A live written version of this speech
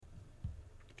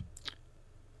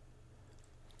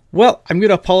Well, I'm going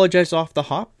to apologize off the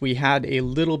hop. We had a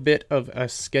little bit of a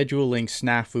scheduling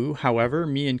snafu. However,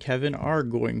 me and Kevin are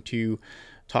going to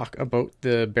talk about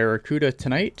the Barracuda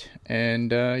tonight.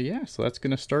 And so that's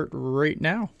going to start right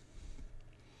now.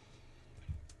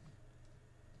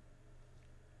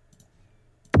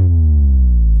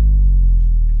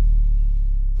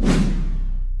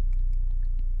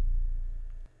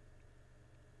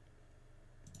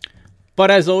 But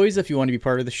as always, if you want to be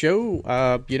part of the show,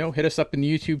 hit us up in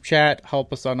the YouTube chat,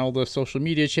 help us on all the social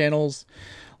media channels,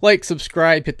 like,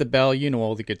 subscribe, hit the bell,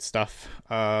 all the good stuff.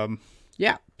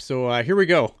 So here we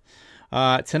go.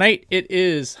 Tonight it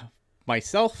is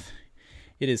myself,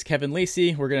 it is Kevin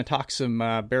Lacy. We're going to talk some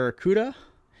Barracuda.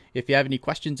 If you have any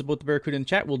questions about the Barracuda in the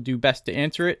chat, we'll do best to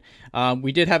answer it.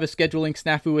 We did have a scheduling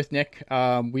snafu with Nick.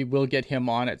 We will get him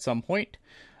on at some point.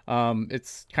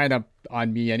 It's kind of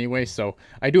on me anyway, so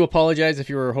I do apologize if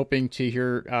you were hoping to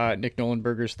hear Nick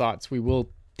Nolenberger's thoughts. We will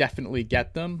definitely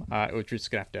get them. We're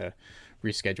just going to have to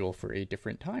reschedule for a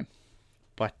different time.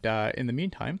 But in the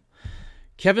meantime,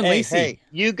 Kevin Lacy. Hey,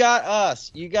 you got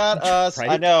us. You got us. Right?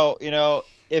 I know,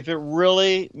 if it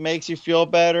really makes you feel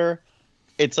better,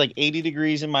 it's like 80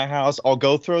 degrees in my house. I'll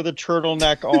go throw the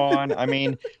turtleneck on. I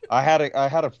mean, I had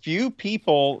a few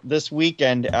people this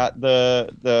weekend at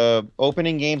the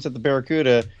opening games at the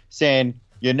Barracuda saying,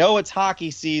 it's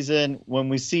hockey season when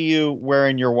we see you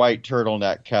wearing your white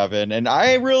turtleneck, Kevin. And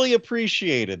I really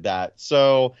appreciated that.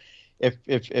 So if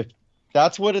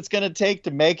that's what it's going to take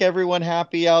to make everyone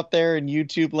happy out there in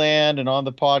YouTube land and on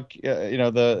the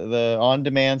the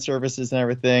on-demand services and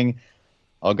everything,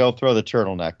 I'll go throw the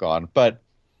turtleneck on. But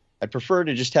I'd prefer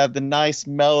to just have the nice,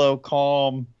 mellow,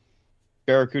 calm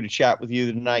Barracuda chat with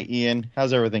you tonight, Ian.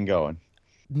 How's everything going?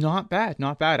 Not bad.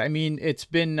 I mean, it's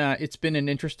been an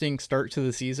interesting start to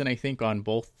the season, I think, on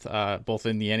both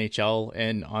in the NHL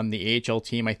and on the AHL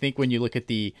team. I think when you look at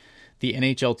the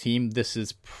NHL team, this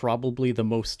is probably the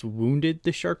most wounded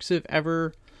the Sharks have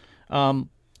ever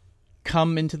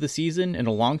come into the season in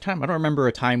a long time. I don't remember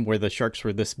a time where the Sharks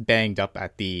were this banged up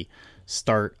at the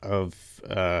start of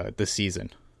the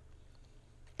season.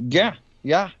 Yeah.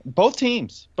 Both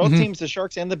teams, the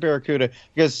Sharks and the Barracuda,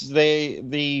 because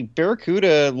the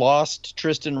Barracuda lost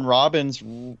Tristan Robbins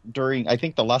during, I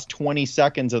think, the last 20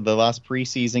 seconds of the last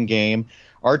preseason game.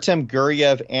 Artem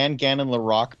Guryev and Gannon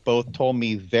Larocque both told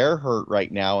me they're hurt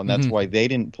right now, and that's why they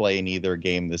didn't play in either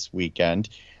game this weekend.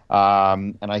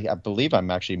 And I believe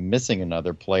I'm actually missing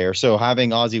another player. So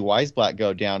having Ozzy Weisblatt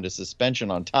go down to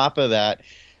suspension on top of that,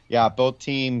 yeah, both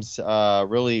teams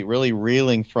really, really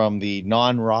reeling from the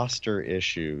non-roster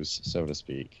issues, so to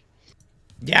speak.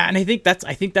 Yeah, and I think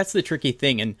that's the tricky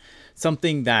thing, and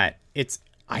something that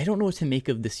I don't know what to make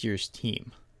of this year's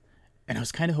team. And I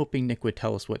was kind of hoping Nick would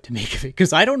tell us what to make of it,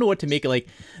 because I don't know what to make of like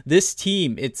this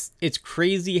team. It's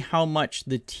crazy how much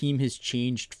the team has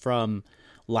changed from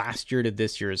last year to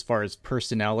this year as far as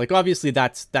personnel. Like, obviously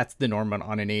that's the norm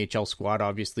on an AHL squad.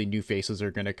 Obviously new faces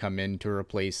are going to come in to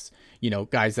replace,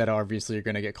 guys that obviously are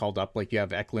going to get called up. Like you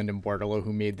have Eklund and Bordelot,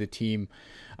 who made the team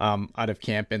out of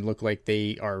camp and look like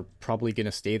they are probably going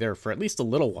to stay there for at least a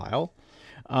little while.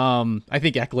 I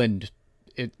think Eklund,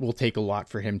 it will take a lot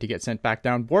for him to get sent back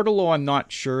down. Bordelot, I'm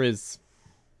not sure is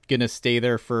gonna stay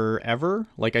there forever.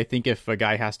 Like, I think if a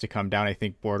guy has to come down, I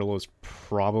think Bordelot is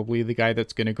probably the guy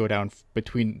that's gonna go down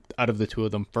out of the two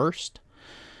of them first.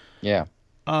 Yeah.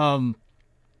 I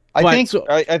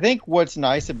think what's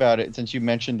nice about it, since you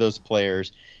mentioned those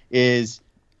players, is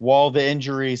while the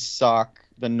injuries suck,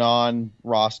 the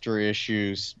non-roster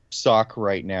issues suck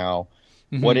right now.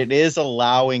 What it is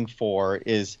allowing for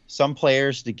is some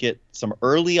players to get some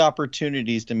early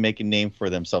opportunities to make a name for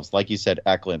themselves. Like you said,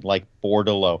 Eklund, like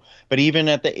Bordelot. But even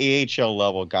at the AHL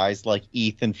level, guys like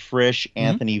Ethan Frisch,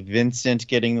 Anthony Vincent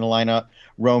getting in the lineup,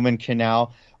 Roman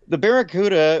Canal. The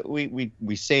Barracuda,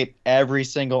 we say it every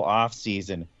single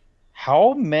offseason.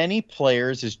 How many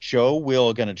players is Joe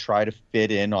Will going to try to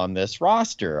fit in on this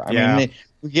roster? I mean,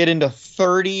 we get into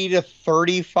 30 to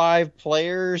 35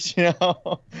 players,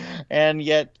 and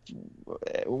yet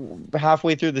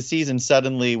halfway through the season,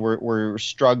 suddenly we're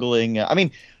struggling. I mean,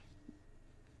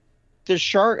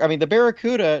 the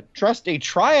Barracuda trust a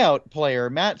tryout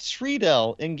player, Matt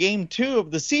Friedel, in game 2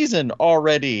 of the season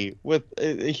already with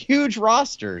a huge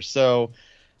roster. So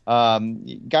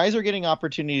guys are getting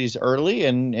opportunities early,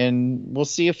 and we'll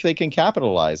see if they can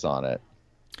capitalize on it.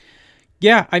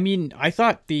 Yeah, I mean, I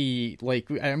thought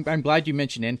I'm glad you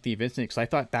mentioned Anthony Vincent, because I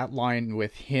thought that line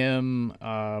with him,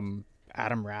 Adam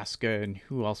Raska, and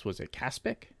who else was it?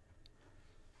 Kaspic?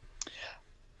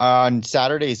 On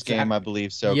Saturday's game, I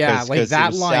believe so. Yeah, like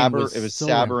that line it was so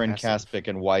Saber impressive. and Kaspic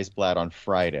and Weisblatt on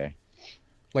Friday.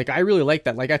 Like, I really like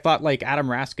that. Like, I thought, like, Adam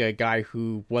Raska, a guy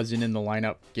who wasn't in the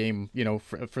lineup game,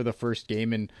 for the first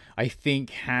game, and I think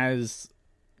has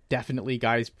definitely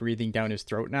guys breathing down his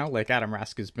throat now. Like, Adam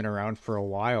Raska's been around for a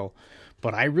while,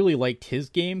 but I really liked his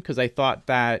game because I thought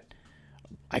that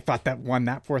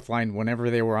that fourth line, whenever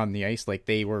they were on the ice, like,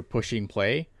 they were pushing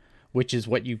play, which is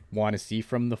what you want to see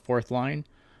from the fourth line.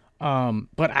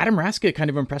 But Adam Raska kind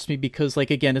of impressed me because, like,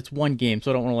 again, it's one game,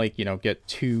 so I don't want to, like, get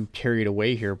too carried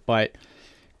away here, but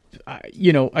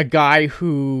a guy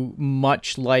who,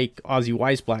 much like Ozzy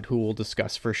Weisblatt, who we'll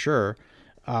discuss for sure,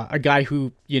 a guy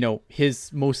who,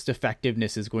 his most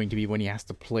effectiveness is going to be when he has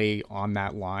to play on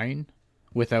that line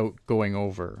without going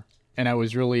over. And I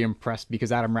was really impressed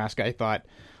because Adam Raska, I thought,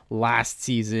 last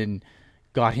season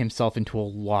got himself into a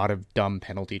lot of dumb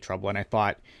penalty trouble. And I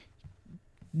thought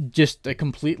just a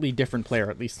completely different player,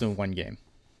 at least in one game.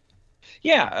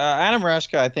 Yeah, Adam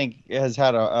Raska, I think, has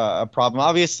had a problem.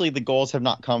 Obviously, the goals have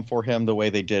not come for him the way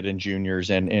they did in juniors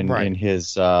and in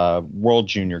his World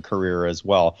Junior career as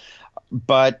well.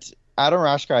 But Adam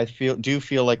Raska, I do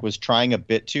feel like was trying a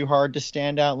bit too hard to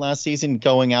stand out last season,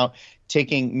 going out,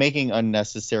 making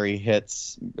unnecessary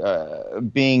hits,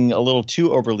 being a little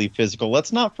too overly physical.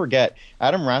 Let's not forget,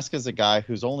 Adam Raska is a guy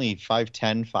who's only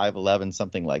 5'10", 5'11",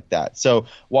 something like that. So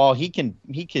while he can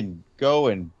go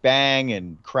and bang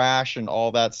and crash and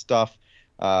all that stuff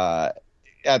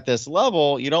at this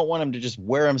level, you don't want him to just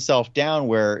wear himself down,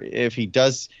 where if he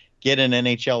does get an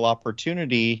NHL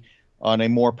opportunity on a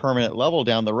more permanent level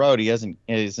down the road, he hasn't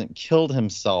killed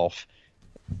himself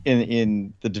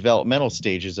in the developmental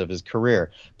stages of his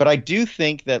career. But I do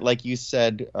think that, like you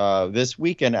said, this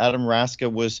weekend, Adam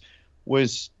Raska was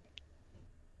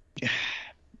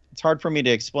it's hard for me to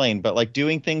explain, but like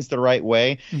doing things the right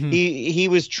way. Mm-hmm. He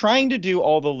was trying to do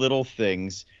all the little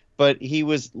things, but he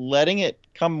was letting it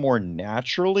come more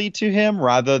naturally to him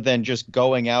rather than just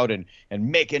going out and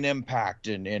make an impact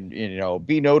and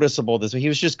be noticeable. He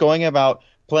was just going about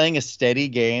playing a steady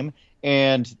game.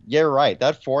 And you're right,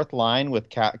 that fourth line with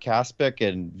Kaspick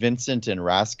and Vincent and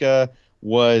Raska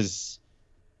was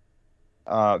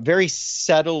very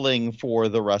settling for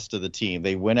the rest of the team.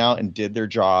 They went out and did their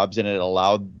jobs, and it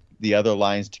allowed the other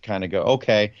lines to kind of go,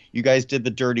 okay, you guys did the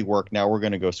dirty work. Now we're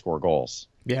going to go score goals.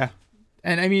 Yeah.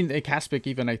 And I mean, Kaspick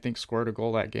even, I think, scored a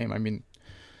goal that game. I mean,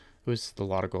 it was a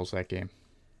lot of goals that game.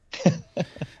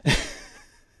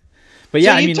 But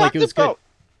yeah, I mean, like, it was good.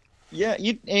 Yeah,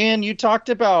 you talked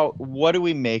about what do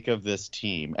we make of this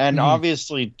team, and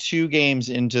obviously 2 games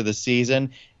into the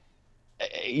season,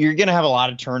 you're going to have a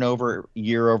lot of turnover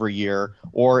year over year,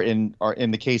 or in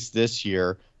the case this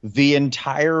year, the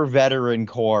entire veteran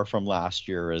core from last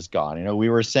year is gone. We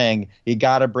were saying you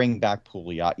got to bring back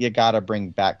Pouliot, you got to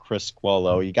bring back Chris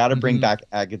Squello, you got to bring back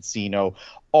Agostino.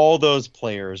 All those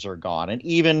players are gone, and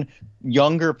even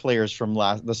younger players from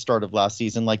the start of last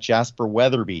season, like Jasper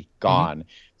Weatherby, gone.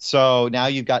 So now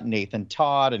you've got Nathan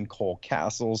Todd and Cole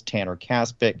Castles, Tanner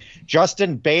Kaspick.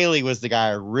 Justin Bailey was the guy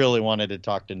I really wanted to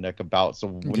talk to Nick about.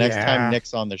 So next time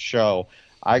Nick's on the show,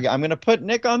 I'm going to put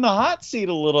Nick on the hot seat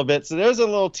a little bit. So there's a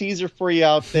little teaser for you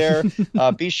out there.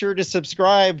 Be sure to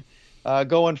subscribe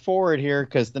going forward here,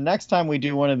 because the next time we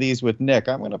do one of these with Nick,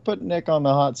 I'm going to put Nick on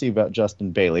the hot seat about Justin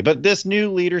Bailey. But this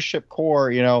new leadership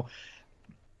core,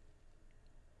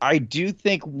 I do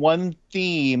think one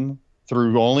theme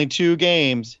through only 2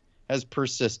 games has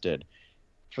persisted.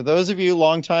 For those of you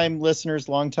longtime listeners,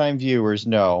 longtime viewers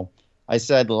know, I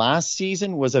said last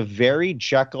season was a very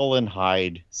Jekyll and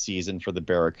Hyde season for the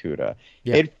Barracuda.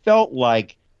 Yeah. It felt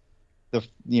like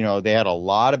they had a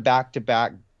lot of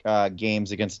back-to-back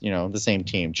games against, the same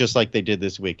team, just like they did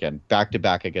this weekend,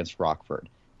 back-to-back against Rockford.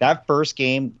 That first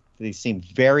game, they seemed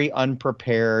very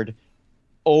unprepared,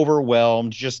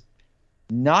 overwhelmed, just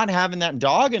not having that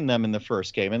dog in them in the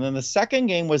first game. And then the second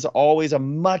game was always a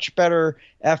much better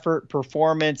effort,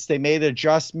 performance. They made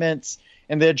adjustments,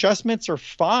 and the adjustments are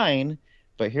fine.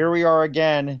 But here we are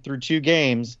again through 2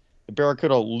 games. The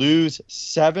Barracuda lose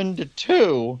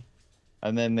 7-2,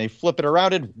 and then they flip it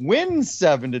around and win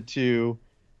 7-2.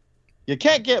 You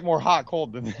can't get more hot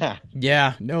cold than that.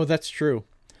 Yeah, no, that's true.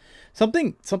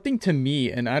 Something to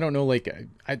me, and I don't know, like,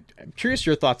 I'm curious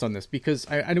your thoughts on this, because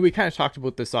I know we kind of talked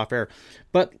about this off air,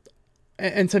 but,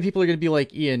 and some people are going to be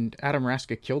like, Ian, Adam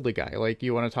Raska killed a guy. Like,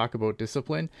 you want to talk about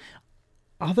discipline?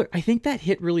 I think that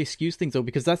hit really skews things, though,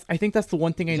 because I think that's the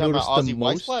one thing I noticed the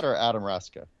most. Ozzy Weisblatt or Adam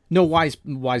Raska? No,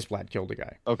 Weisblatt killed a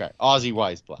guy. Okay, Ozzy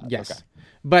Weisblatt. Yes. Okay.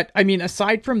 But I mean,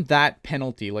 aside from that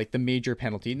penalty, like the major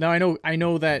penalty, now I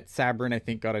know that Sabrin, I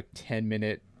think, got a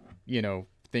 10-minute,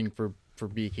 thing for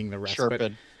beaking the rest.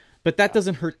 But that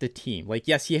doesn't hurt the team. Like,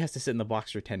 yes, he has to sit in the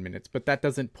box for 10 minutes, but that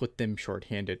doesn't put them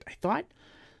shorthanded. I thought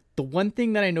the one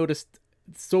thing that I noticed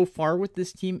so far with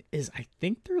this team is I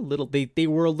think they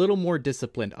were a little more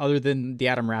disciplined, other than the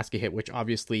Adam Raska hit, which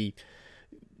obviously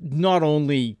not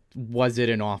only was it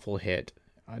an awful hit,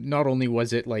 not only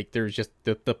was it like there's just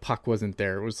the puck wasn't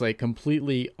there, it was like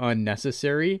completely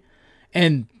unnecessary,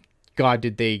 and God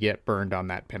did they get burned on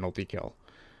that penalty kill.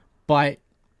 But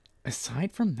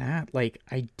aside from that, like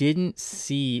I didn't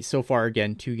see so far,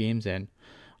 again 2 games in,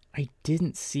 I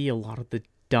didn't see a lot of the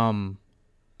dumb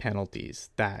penalties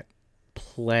that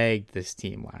plagued this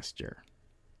team last year.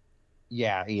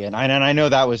 Yeah, Ian, and I know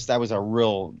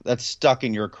that stuck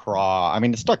in your craw. I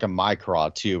mean, it stuck in my craw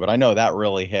too, but I know that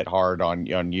really hit hard on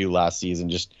you last season.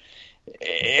 Just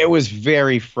it was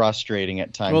very frustrating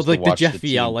at times. Well, like to watch the Jeff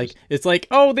VL, like it's like,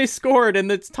 oh, they scored and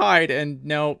it's tied, and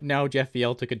now Jeff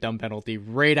VL took a dumb penalty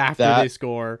right after they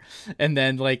score, and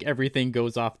then like everything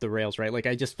goes off the rails, right? Like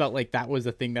I just felt like that was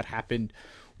a thing that happened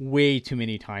way too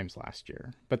many times last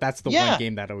year. But that's the one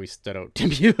game that always stood out to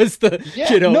me was the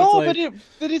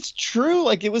but it's true.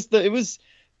 Like it was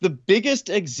the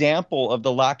biggest example of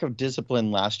the lack of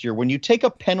discipline last year. When you take a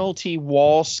penalty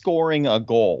while scoring a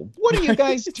goal, what are you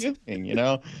guys doing? You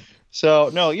know.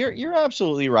 So no, you're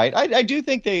absolutely right. I do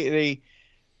think they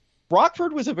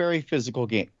Rockford was a very physical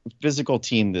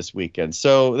team this weekend.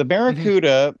 So the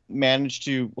Barracuda managed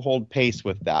to hold pace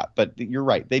with that, but you're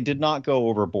right. They did not go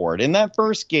overboard. In that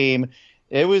first game,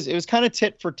 it was kind of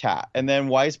tit for tat. And then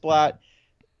Weisblatt,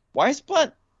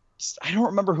 I don't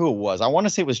remember who it was. I want to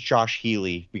say it was Josh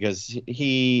Healy, because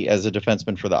he, as a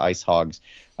defenseman for the Ice Hogs,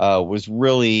 was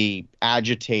really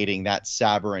agitating that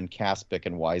Saber and Kaspic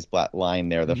and Weisblatt line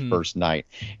there the first night.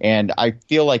 And I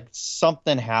feel like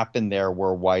something happened there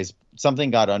where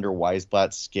something got under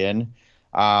Weisblatt's skin.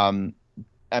 I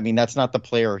mean, that's not the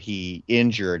player he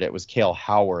injured. It was Cale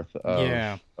Howarth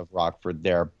of Rockford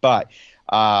there. But,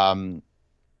 I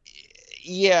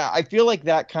feel like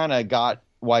that kind of got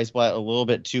Weisblatt a little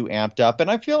bit too amped up. And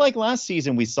I feel like last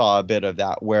season we saw a bit of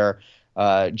that where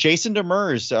Jason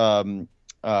Demers, on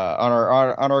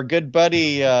our good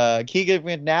buddy Keegan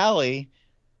McNally,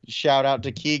 shout out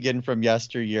to Keegan from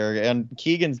yesteryear, and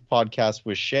Keegan's podcast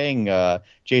was saying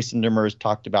Jason Demers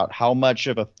talked about how much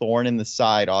of a thorn in the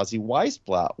side Ozzy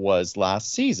Weisblatt was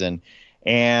last season,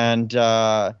 and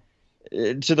to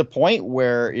the point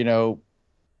where, you know,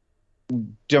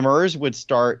 Demers would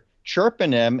start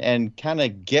chirping him and kind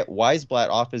of get Weisblatt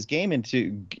off his game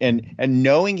and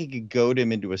knowing he could goad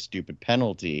him into a stupid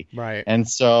penalty. Right. And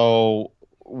so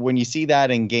when you see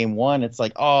that in game 1, it's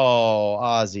like, oh,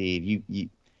 Ozzy,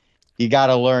 you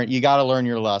gotta learn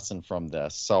your lesson from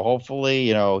this. So hopefully,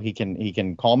 you know, he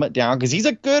can calm it down, because he's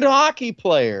a good hockey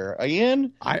player.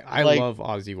 Ian, I love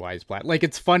Ozzy Weisblatt. Like,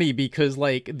 it's funny because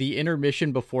like the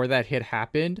intermission before that hit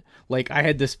happened, like I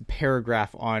had this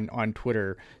paragraph on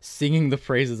Twitter singing the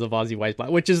praises of Ozzy Weisblatt,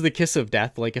 which is the kiss of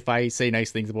death. Like if I say nice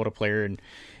things about a player and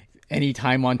any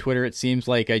time on Twitter, it seems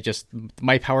like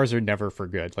my powers are never for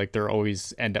good. Like they're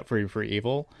always end up for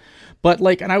evil. But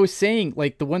like, and I was saying,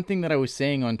 like the one thing that I was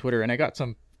saying on Twitter, and I got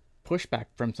some pushback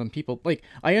from some people. Like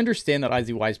I understand that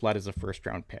Ozzy Weisblatt is a 1st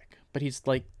round pick, but he's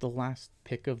like the last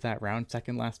pick of that round,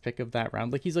 2nd last pick of that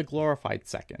round. Like he's a glorified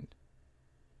 2nd.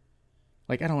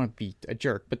 Like I don't want to be a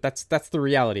jerk, but that's the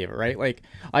reality of it, right? Like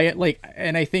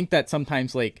and I think that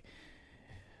sometimes like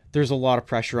there's a lot of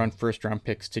pressure on 1st round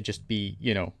picks to just be,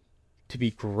 you know, to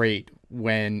be great,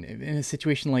 when in a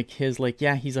situation like his, like,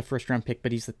 yeah, he's a 1st round pick,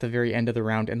 but he's at the very end of the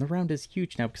round, and the round is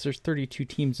huge now because there's 32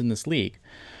 teams in this league.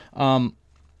 But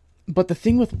the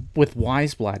thing with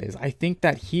Weisblatt is I think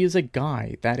that he is a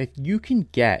guy that if you can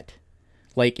get,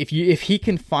 like, if he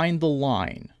can find the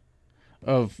line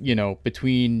of, you know,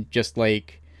 between just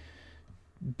like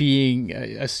being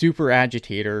a super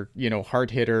agitator, you know,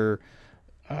 hard hitter,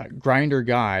 grinder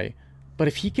guy, but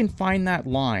if he can find that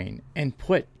line and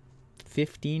put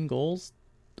 15 goals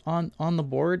on the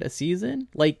board a season,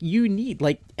 like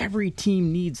every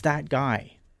team needs that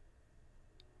guy.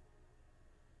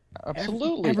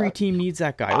 Absolutely. Every team needs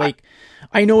that guy. Like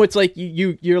I know it's like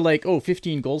you're like, oh,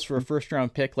 15 goals for a 1st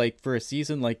round pick, like for a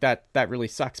season, like that really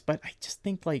sucks. But I just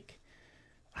think, like,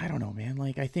 I don't know, man.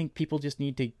 Like I think people just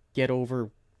need to get over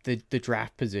the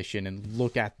draft position and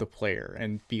look at the player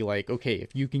and be like, okay,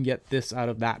 if you can get this out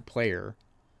of that player.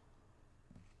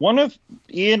 One of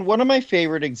my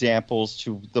favorite examples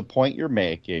to the point you're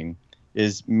making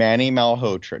is Manny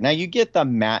Malhotra. Now you get the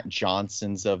Matt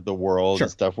Johnsons of the world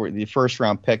and stuff, where the 1st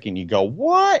round pick and you go,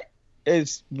 what? You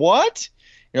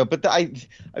know, but I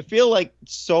feel like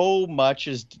so much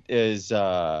is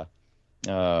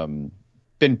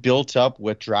been built up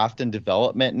with draft and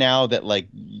development now that, like,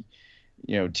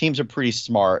 teams are pretty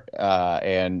smart,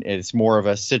 and it's more of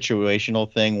a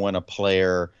situational thing when a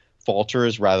player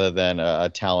falters rather than a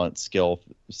talent skill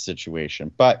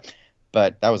situation. But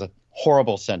that was a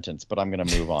horrible sentence, but I'm going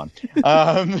to move on.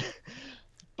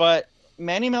 But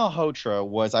Manny Malhotra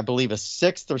was, I believe, a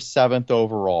 6th or 7th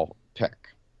overall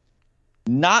pick,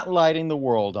 not lighting the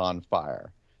world on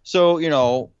fire. So,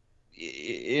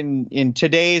 in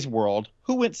today's world,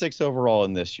 who went 6th overall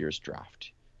in this year's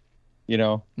draft?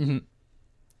 Mm-hmm.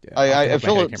 Yeah,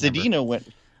 Philip Zadina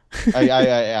went.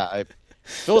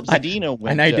 Philip Zadina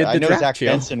went. And I know Zach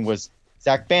Benson was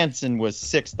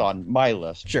 6th on my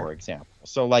list, for example.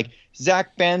 So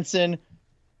Zach Benson,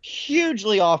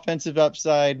 hugely offensive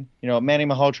upside. Manny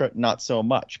Malhotra, not so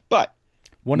much. But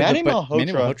Manny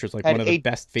Malhotra is one of the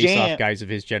best face-off guys of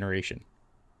his generation.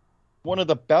 One of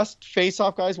the best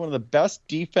face-off guys, one of the best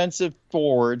defensive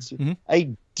forwards,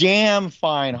 a damn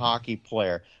fine hockey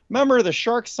player. Remember, the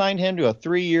Sharks signed him to a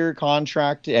 3-year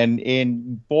contract,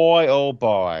 and boy, oh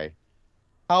boy,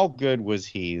 how good was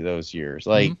he those years?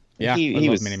 He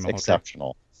was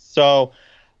exceptional. So,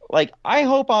 I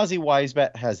hope Ozzy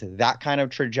Weisblat has that kind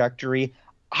of trajectory.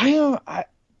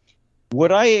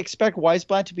 Would I expect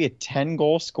Weisblat to be a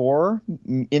 10-goal scorer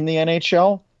in the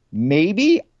NHL?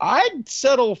 Maybe. I'd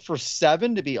settle for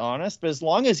 7, to be honest. But as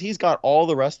long as he's got all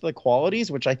the rest of the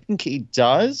qualities, which I think he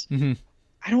does,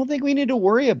 I don't think we need to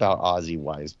worry about Ozzy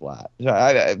Weisblat.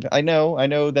 I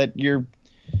know that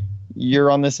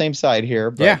you're on the same side here.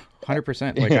 But... Yeah,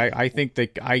 100%. I think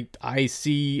that I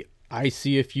see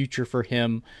a future for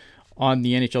him on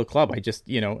the NHL club. I just,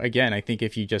 again, I think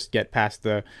if you just get past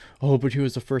but he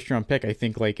was a first round pick, I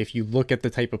think if you look at the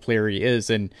type of player he is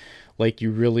and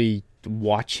you really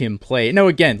watch him play. No,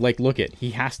 again,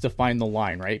 he has to find the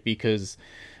line, right? Because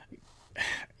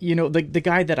the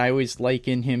guy that I always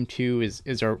liken him to is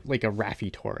a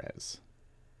Raffi Torres.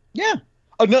 Yeah.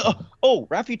 Oh, no. Oh,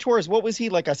 Raffi Torres, what was he,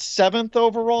 a 7th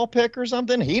overall pick or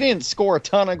something? He didn't score a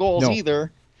ton of goals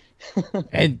either.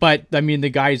 But the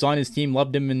guys on his team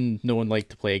loved him and no one liked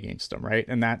to play against him, right?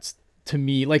 And that's, to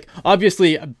me,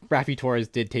 obviously Raffi Torres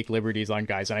did take liberties on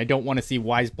guys, and I don't want to see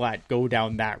Weisblat go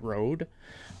down that road.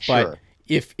 Sure. But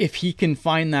if he can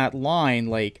find that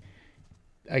line,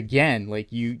 again,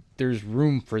 there's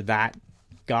room for that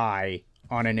guy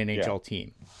on an NHL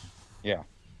team. Yeah.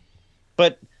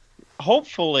 But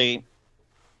hopefully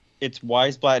it's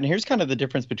Weisblat, and here's kind of the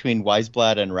difference between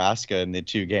Weisblat and Raska in the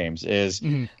two games is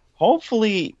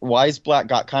hopefully Weisblat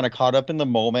got kind of caught up in the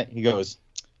moment. He goes,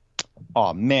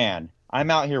 oh man, I'm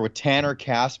out here with Tanner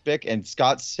Kaspick and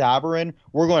Scott Sabarin.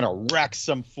 We're going to wreck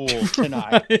some fools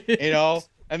tonight,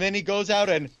 And then he goes out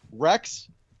and wrecks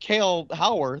Cale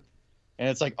Howarth, and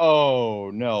it's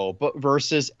oh no. But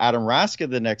versus Adam Raska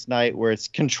the next night, where it's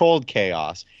controlled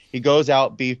chaos. He goes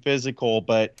out, be physical,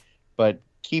 but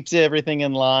keeps everything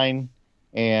in line,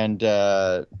 and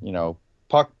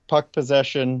puck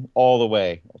possession all the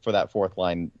way for that fourth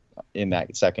line in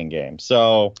that second game.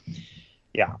 So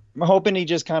yeah, I'm hoping he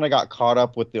just kind of got caught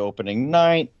up with the opening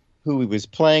night, who he was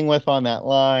playing with on that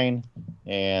line,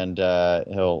 and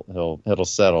he'll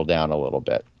settle down a little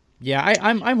bit. Yeah,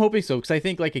 I'm hoping so, because I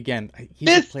think again, he's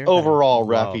 5th overall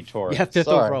Raffi Torres. Yeah, 5th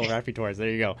overall Raffi Torres. There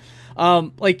you go.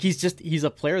 He's a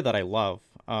player that I love.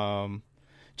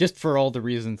 Just for all the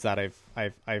reasons that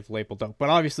I've labeled out. But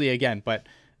obviously, again, but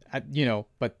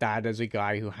that is a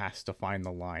guy who has to find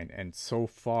the line, and so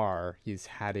far he's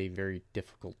had a very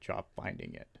difficult job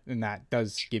finding it, and that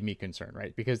does give me concern,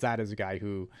 right? Because that is a guy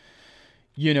who,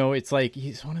 it's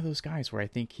he's one of those guys where I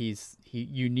think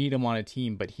you need him on a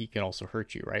team, but he can also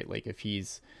hurt you, right? If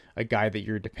he's a guy that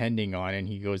you're depending on and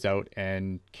he goes out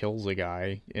and kills a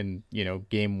guy in,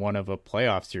 game 1 of a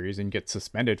playoff series and gets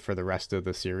suspended for the rest of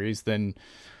the series, then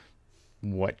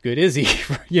what good is he?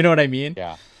 You know what I mean?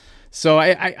 Yeah. So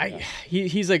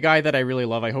he's a guy that I really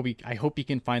love. I hope he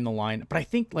can find the line. But I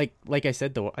think like I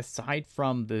said though, aside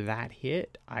from that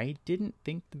hit, I didn't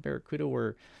think the Barracuda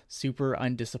were super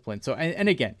undisciplined. So and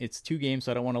again, it's 2 games,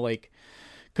 so I don't want to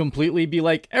completely be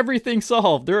everything's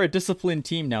solved. They're a disciplined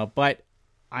team now, but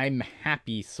I'm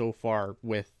happy so far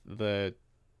with the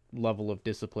level of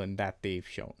discipline that they've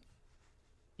shown.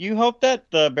 You hope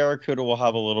that the Barracuda will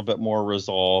have a little bit more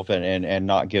resolve and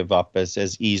not give up as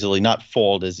easily, not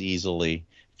fold as easily.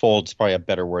 Fold's probably a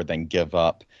better word than give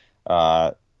up,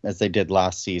 as they did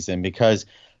last season, because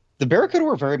the Barracuda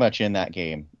were very much in that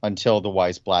game until the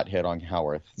Weisblat hit on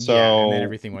Howarth. So yeah, and then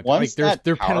everything went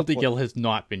their penalty kill has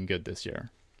not been good this year.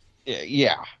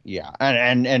 Yeah.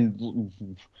 And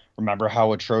remember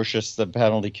how atrocious the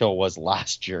penalty kill was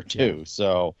last year too. Yeah.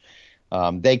 So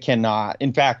they cannot.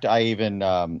 In fact, I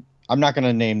I'm not going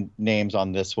to name names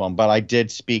on this one, but I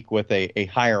did speak with a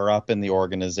higher up in the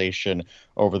organization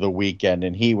over the weekend,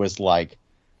 and he was like,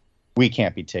 we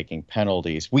can't be taking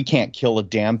penalties. We can't kill a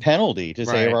damn penalty to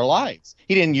save our lives.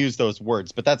 He didn't use those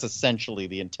words, but that's essentially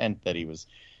the intent that he was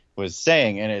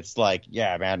saying. And it's like,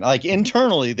 yeah, man, like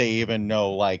internally they even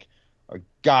know, like,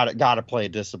 gotta play a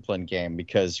disciplined game,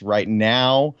 because right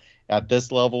now at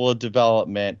this level of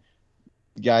development,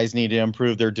 guys need to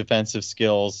improve their defensive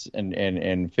skills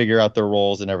and figure out their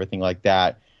roles and everything like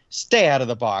that. Stay out of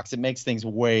the box. It makes things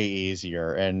way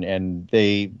easier. And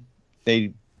they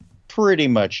pretty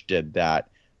much did that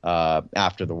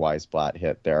after the Weisblatt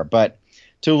hit there, but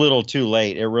too little, too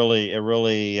late. It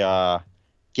really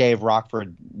gave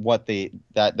Rockford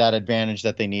that advantage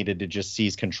that they needed to just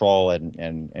seize control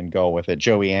and go with it.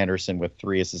 Joey Anderson with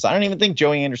 3 assists. I don't even think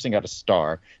Joey Anderson got a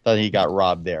star. Thought he got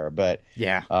robbed there, but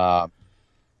yeah. I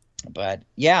want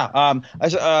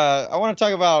to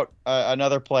talk about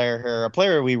another player here, a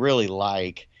player we really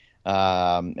like,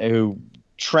 who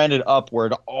trended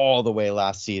upward all the way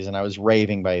last season. I was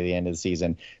raving by the end of the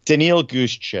season. Daniil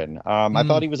Gushchin. I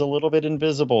thought he was a little bit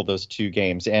invisible those 2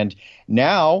 games. And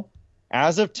now,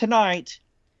 as of tonight,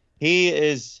 he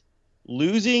is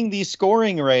losing the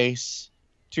scoring race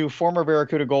to former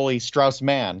Barracuda goalie Strauss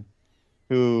Mann,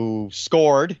 who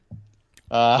scored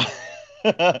a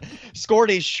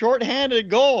shorthanded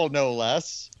goal, no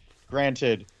less.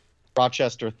 Granted,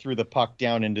 Rochester threw the puck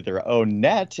down into their own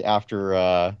net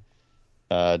after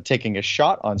taking a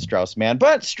shot on Strauss Mann.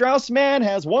 But Strauss Mann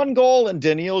has 1 goal and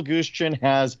Daniil Gushchin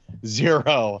has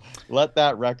 0. Let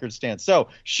that record stand. So,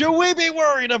 should we be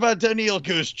worried about Daniil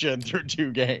Gushchin through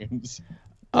 2 games?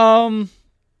 I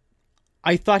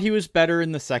thought he was better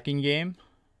in the second game,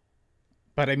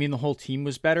 but I mean the whole team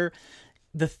was better.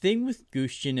 The thing with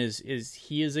Gushchin is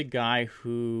he is a guy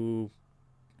who,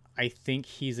 I think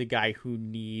he's a guy who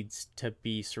needs to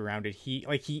be surrounded.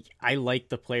 I like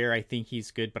the player. I think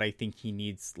he's good, but I think he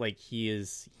needs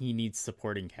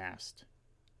supporting cast.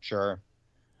 Sure.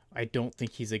 I don't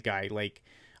think he's a guy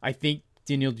I think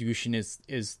Daniil Gushchin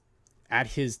is at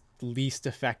his least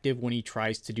effective when he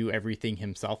tries to do everything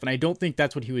himself. And I don't think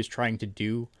that's what he was trying to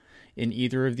do in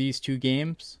either of these 2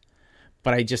 games.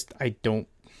 But I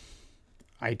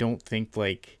don't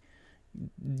think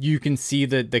you can see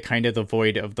the kind of the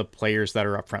void of the players that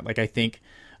are up front. I think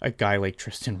a guy like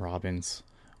Tristan Robbins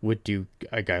would do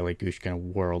a guy like Gushchin a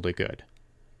world of good.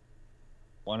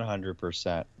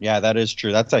 100%. Yeah, that is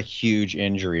true. That's a huge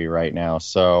injury right now.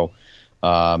 So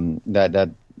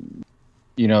that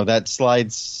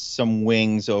slides some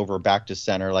wings over back to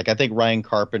center. I think Ryan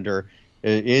Carpenter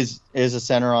is a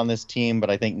center on this team, but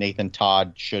I think Nathan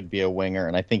Todd should be a winger,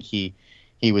 and I think he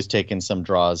was taking some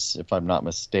draws, if I'm not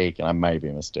mistaken. I might be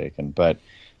mistaken, but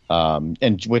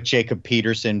and with Jacob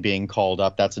Peterson being called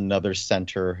up, that's another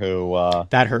center who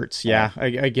that hurts. Yeah,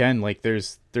 again,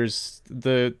 there's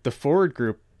the forward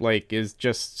group is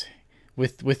just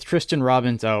with Tristan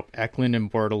Robbins out, Eklund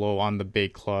and Bordelot on the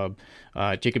big club,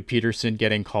 Jacob Peterson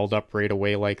getting called up right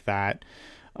away like that.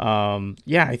 I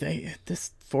think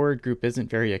this forward group isn't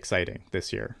very exciting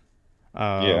this year.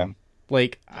 I'm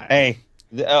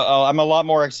a lot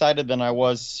more excited than I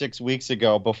was 6 weeks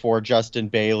ago before Justin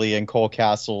Bailey and Cole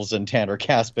Castles and Tanner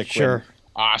Kaspick. Sure.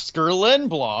 Oscar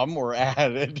Lindblom were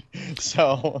added.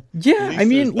 So yeah, I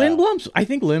mean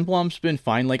Lindblom's been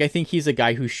fine. I think he's a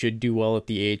guy who should do well at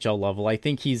the AHL level. I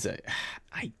think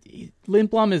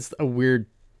Lindblom is a weird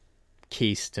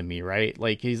case to me, right?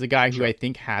 He's a guy who I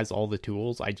think has all the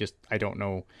tools. I don't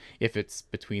know if it's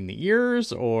between the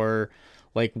ears or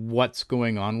what's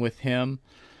going on with him.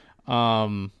 I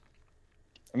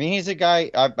mean, he's a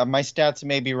guy, my stats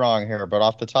may be wrong here, but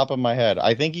off the top of my head,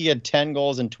 I think he had 10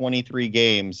 goals in 23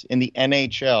 games in the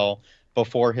NHL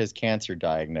before his cancer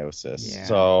diagnosis. Yeah.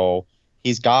 So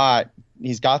he's got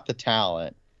the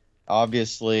talent.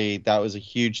 Obviously, that was a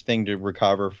huge thing to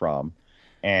recover from.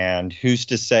 And who's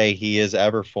to say he is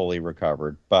ever fully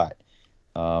recovered? But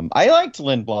I liked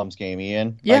Lindblom's game,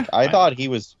 Ian. Yeah. I thought he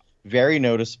was very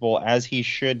noticeable, as he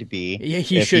should be. Yeah,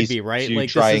 he should be, right?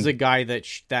 This is a guy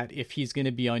that if he's going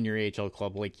to be on your AHL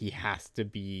club, he has to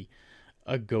be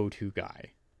a go-to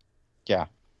guy. Yeah.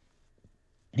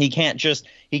 He can't just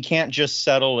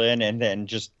settle in and then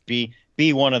just be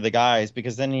one of the guys,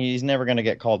 because then he's never going to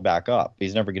get called back up.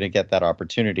 He's never going to get that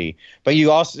opportunity. But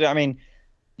you also, I mean,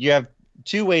 you have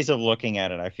 2 ways of looking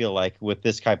at it, I feel like, with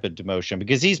this type of demotion,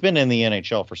 because he's been in the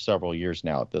NHL for several years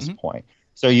now at this point.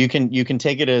 So you can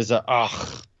take it as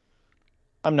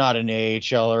I'm not an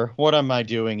AHLer. What am I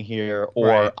doing here? Or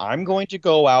Right. I'm going to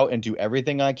go out and do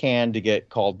everything I can to get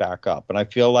called back up. And I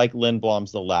feel like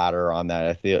Lindblom's the latter on that.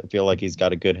 I feel like he's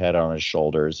got a good head on his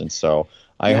shoulders. And so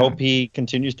I Yeah. hope he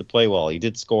continues to play well. He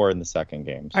did score in the second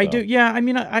game. I do. So Yeah. I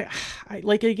mean, I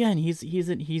like again. He's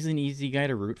an easy guy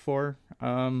to root for.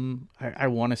 I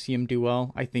want to see him do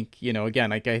well. I think again.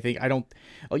 Like I think I don't.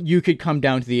 You could come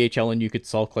down to the HL and you could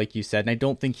sulk like you said, and I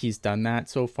don't think he's done that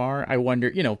so far. I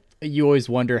wonder. You always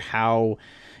wonder how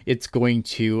it's going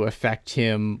to affect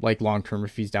him like long term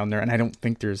if he's down there, and I don't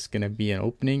think there's going to be an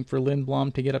opening for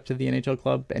Lindblom to get up to the NHL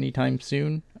club anytime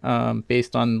soon.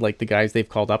 Based on like the guys they've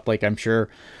called up, like I'm sure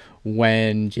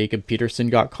when Jacob Peterson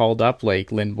got called up,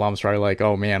 like Lindblom's probably like,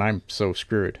 "Oh man, I'm so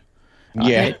screwed."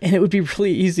 yeah. And it would be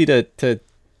really easy to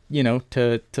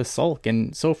sulk.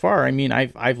 And so far, I mean,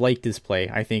 I've liked his play.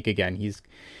 I think again, he's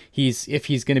if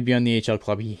he's going to be on the HL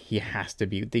club, he has to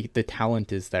be. The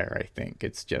talent is there. I think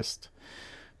it's just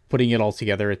putting it all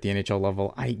together at the NHL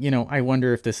level. I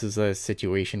wonder if this is a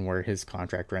situation where his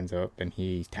contract runs out and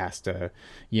he has to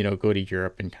go to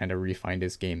Europe and kind of refine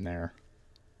his game there.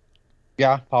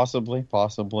 Yeah, possibly.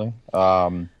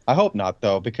 I hope not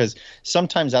though, because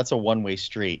sometimes that's a one-way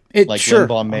street. Like Sure,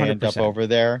 Lindblom may 100%. end up over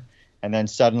there, and then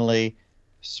suddenly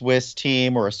Swiss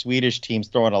team or a Swedish team's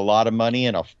throwing a lot of money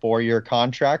in a 4-year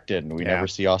contract, and we never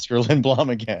see Oscar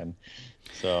Lindblom again.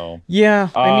 So yeah,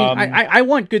 I mean, I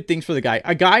want good things for the guy.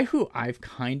 A guy who I've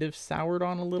kind of soured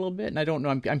on a little bit, and I don't know.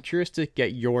 I'm curious to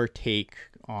get your take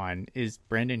on is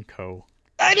Brandon Coe.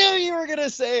 I knew you were gonna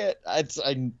say it.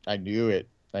 I knew it.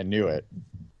 I knew it.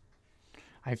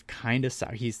 I've kind of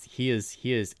soured. He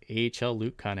is AHL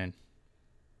Luke Cunnin.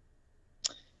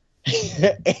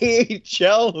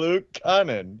 AHL Luke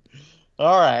Cunnin.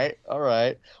 All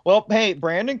right. Well, hey,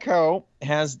 Brandon Coe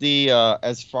has the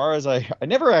as far as I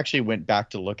never actually went back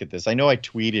to look at this. I know I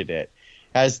tweeted it.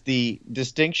 Has the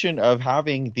distinction of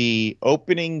having the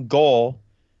opening goal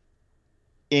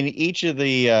in each of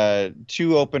the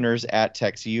 2 openers at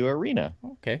TextU Arena.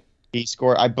 Okay.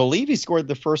 I believe he scored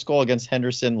the first goal against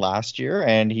Henderson last year,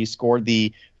 and he scored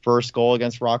the first goal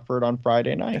against Rockford on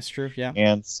Friday night. That's true, yeah.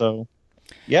 And so,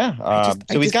 yeah.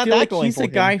 So he's got that going he's for him.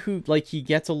 He's a guy who, like, he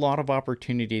gets a lot of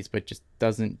opportunities, but just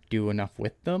doesn't do enough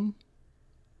with them.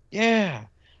 Yeah.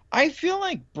 I feel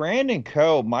like Brandon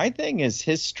Coe, my thing is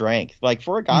his strength. Like,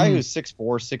 for a guy who's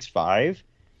 6'4",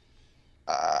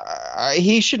 6'5",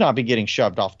 he should not be getting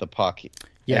shoved off the puck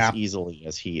as easily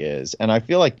as he is. And I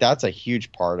feel like that's a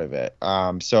huge part of it.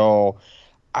 So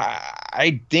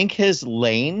I think his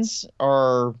lanes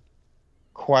are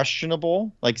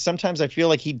questionable. Like sometimes I feel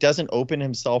like he doesn't open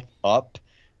himself up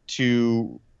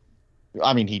to,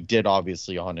 I mean, he did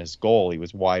obviously on his goal. He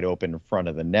was wide open in front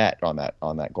of the net on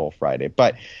that goal Friday,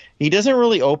 but he doesn't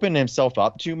really open himself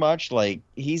up too much. Like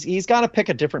he's got to pick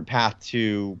a different path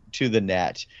to the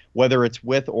net, whether it's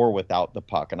with or without the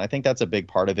puck. And I think that's a big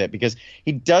part of it because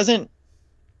he doesn't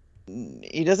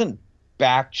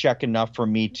back check enough for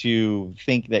me to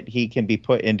think that he can be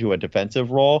put into a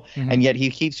defensive role. And yet he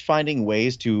keeps finding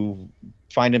ways to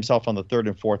find himself on the third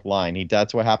and fourth line.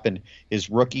 That's what happened his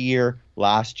rookie year,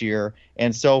 last year,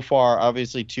 and so far,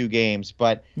 obviously 2 games.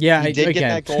 But he did get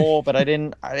that goal. But I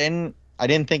didn't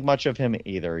think much of him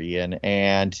either, Ian.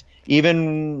 And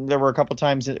even there were a couple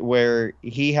times where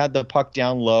he had the puck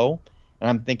down low, and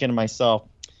I'm thinking to myself,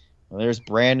 well, there's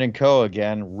Brandon Coe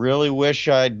again. Really wish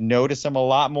I'd notice him a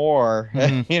lot more.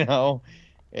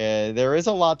 There is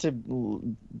a lot to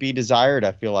be desired,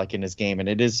 I feel like, in his game, and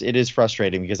it is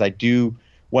frustrating because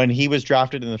when he was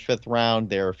drafted in the 5th round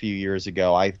there a few years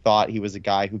ago, I thought he was a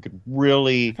guy who could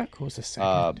really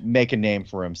make a name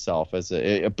for himself as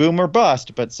a boom or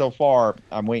bust. But so far,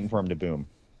 I'm waiting for him to boom.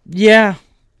 Yeah.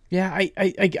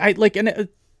 I like, and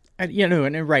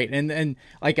and right, and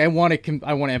like I want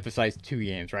to emphasize 2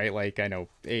 games, right? Like I know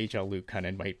AHL Luke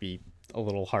Cunnin might be a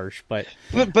little harsh, but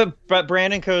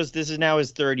Brandon Coe's, this is now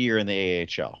his 3rd year in the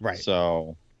AHL, right?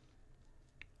 So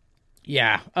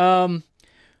yeah.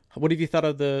 What have you thought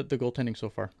of the goaltending so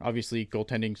far? Obviously,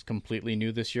 goaltending's completely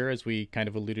new this year, as we kind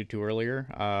of alluded to earlier.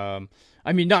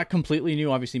 I mean, not completely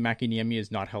new. Obviously, Mäkiniemi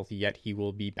is not healthy yet. He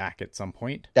will be back at some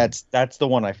point. That's the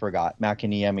one I forgot.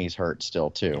 Mäkiniemi's hurt still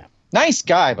too. Yeah. Nice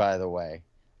guy, by the way.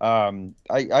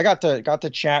 I got to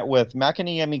chat with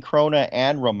Mäkiniemi, Krona,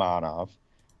 and Romanov.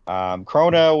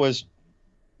 Krona was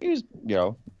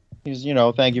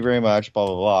thank you very much, blah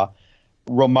blah blah.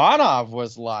 Romanov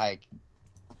was like,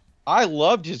 I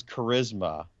loved his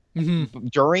charisma.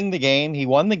 During the game, he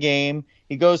won the game.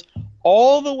 He goes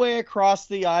all the way across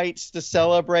the ice to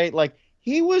celebrate. Like,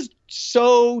 he was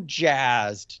so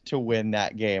jazzed to win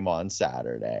that game on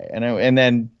Saturday. And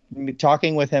then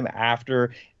talking with him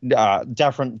after,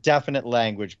 definite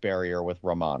language barrier with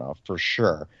Romanov for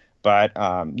sure. But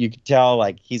you could tell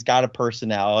like he's got a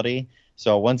personality.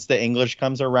 So once the English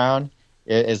comes around,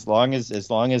 as long as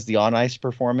the on ice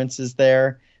performance is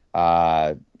there,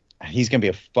 he's going to be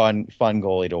a fun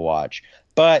goalie to watch.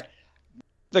 But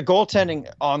the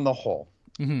goaltending on the whole,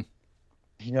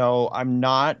 I'm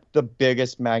not the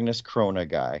biggest Magnus Krona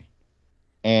guy,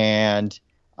 and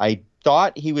I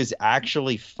thought he was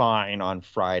actually fine on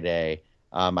Friday.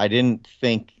 I didn't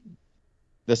think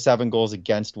the 7 goals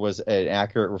against was an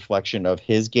accurate reflection of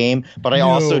his game, but I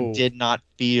also did not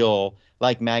feel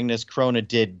like Magnus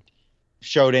Krona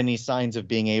showed any signs of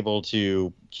being able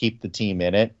to keep the team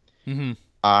in it.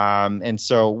 And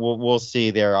so we'll see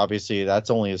there. Obviously, that's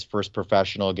only his first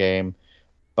professional game,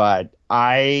 but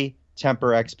I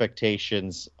temper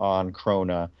expectations on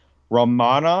Krona.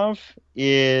 Romanov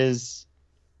is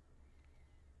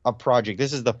a project.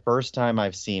 This is the first time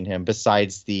I've seen him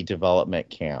besides the development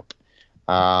camp.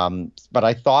 But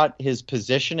I thought his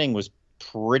positioning was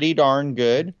pretty darn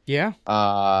good. Yeah.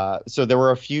 So there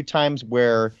were a few times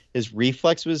where his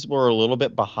reflexes were a little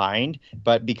bit behind,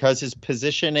 but because his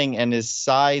positioning and his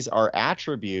size are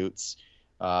attributes,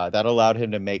 that allowed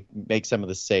him to make some of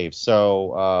the saves.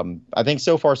 So I think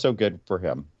so far so good for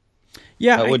him.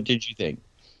 Yeah. What did you think?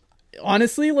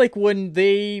 Honestly, like when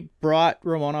they brought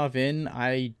Romanov in,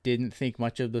 I didn't think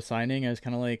much of the signing. I was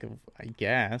kind of like, I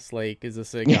guess, like, is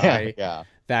this a guy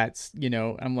that's,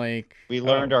 I'm like... We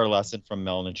learned our lesson from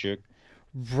Melnichuk.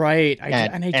 Right.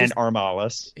 And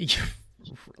Armalis.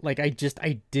 Like, I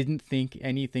didn't think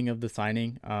anything of the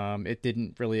signing. It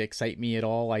didn't really excite me at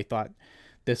all. I thought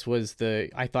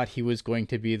I thought he was going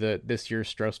to be this year's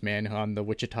Strauss-Mann on the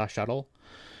Wichita Shuttle.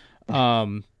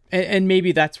 And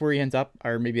maybe that's where he ends up,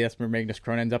 or maybe that's where Magnus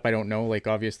Krona ends up. I don't know. Like,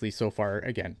 obviously, so far,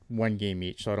 again, 1 game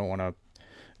each, so I don't want to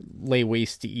lay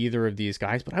waste to either of these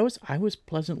guys. But I was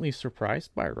pleasantly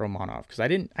surprised by Romanov because I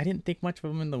didn't think much of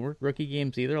him in the rookie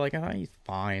games either. Like, I thought he's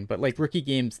fine, but like rookie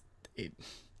games,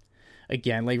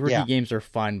 games are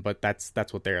fun, but that's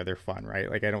what they are. They're fun, right?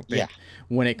 Like, I don't think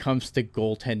when it comes to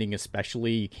goaltending,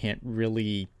 especially, you can't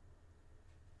really.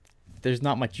 There's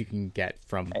not much you can get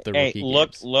from the rookie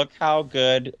games. Look how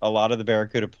good a lot of the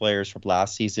Barracuda players from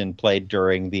last season played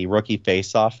during the rookie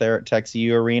face-off there at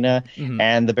TexU Arena,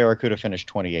 and the Barracuda finished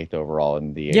 28th overall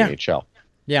in the AHL.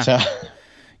 Yeah. So.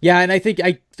 Yeah, and I think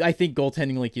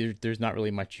goaltending, like, there's not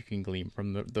really much you can glean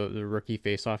from the rookie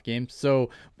face-off game. So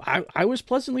I was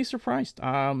pleasantly surprised.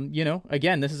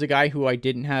 Again, this is a guy who I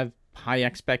didn't have high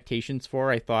expectations for.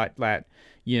 I thought that,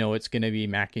 it's going to be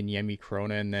Mäkiniemi,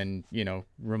 Krona, and then,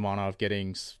 Romanov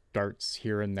getting starts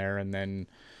here and there, and then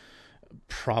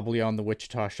probably on the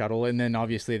Wichita Shuttle. And then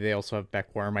obviously they also have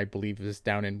Beckworm, I believe, is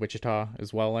down in Wichita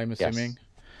as well, I'm assuming.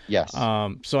 Yes.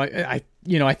 So I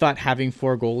thought having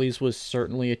 4 goalies was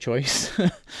certainly a choice.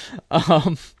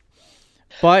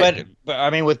 But I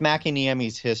mean, with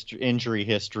Mäkiniemi's injury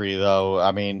history, though,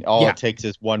 I mean, all it takes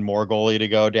is one more goalie to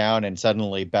go down, and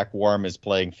suddenly Beckworm is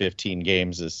playing 15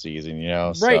 games this season.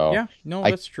 Right? So yeah. No,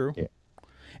 that's true. Yeah.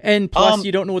 And plus,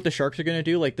 you don't know what the Sharks are going to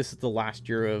do. Like, this is the last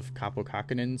year of Kaapo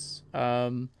Kähkönen's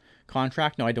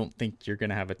contract. No, I don't think you're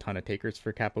going to have a ton of takers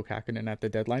for Kaapo Kähkönen at the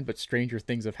deadline. But stranger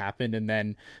things have happened, and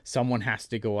then someone has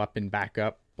to go up and back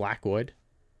up Blackwood.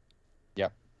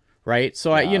 Yep. Right.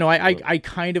 So I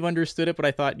kind of understood it, but I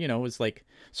thought, it was like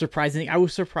surprising. I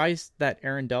was surprised that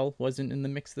Aaron Dell wasn't in the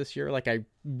mix this year. Like, I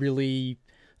really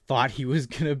thought he was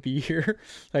going to be here.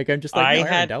 Like, I'm just like,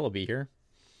 Aaron Dell will be here.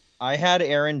 I had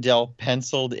Aaron Dell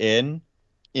penciled in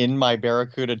my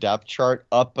Barracuda depth chart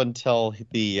up until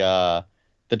the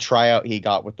tryout he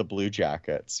got with the Blue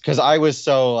Jackets. Cause I was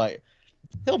so like,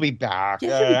 he'll be back.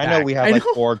 Yeah, I know we have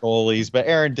 4 goalies, but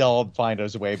Aaron Dell will find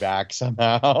his way back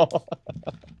somehow.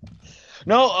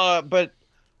 No, but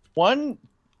one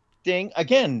thing,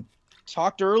 again,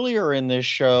 talked earlier in this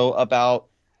show about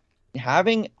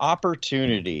having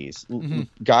opportunities.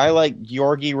 Guy like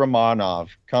Georgi Romanov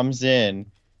comes in,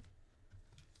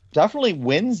 definitely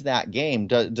wins that game,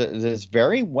 does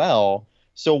very well.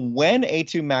 So when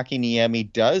Eetu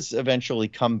Mäkiniemi does eventually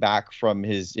come back from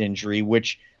his injury,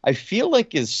 which I feel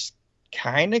like is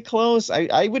kind of close,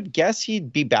 I would guess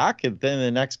he'd be back within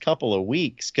the next couple of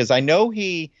weeks, because I know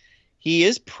he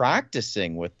is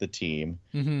practicing with the team.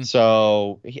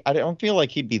 So I don't feel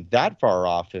like he'd be that far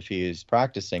off if he is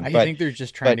practicing. I think they're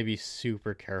just trying to be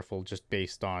super careful just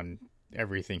based on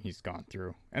everything he's gone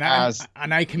through. And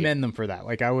I commend them for that.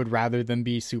 Like, I would rather them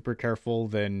be super careful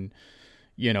than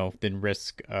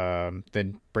risk,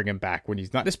 than bring him back when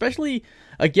he's not. Especially,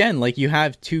 again, like, you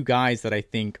have 2 guys that I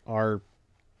think are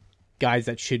guys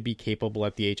that should be capable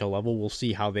at the HL level. We'll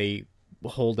see how they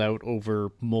hold out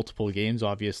over multiple games,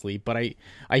 obviously. But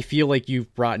I feel like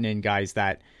you've brought in guys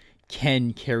that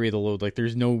can carry the load. Like,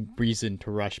 there's no reason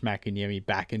to rush Makiniemi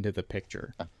back into the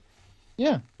picture.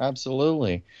 Yeah,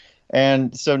 absolutely.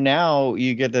 And so now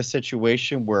you get the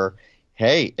situation where,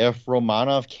 hey, if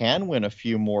Romanov can win a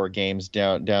few more games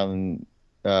down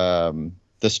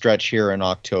the stretch here in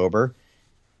October,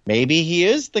 maybe he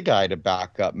is the guy to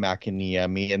back up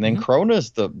Makiniemi, and then Krona's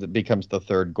becomes the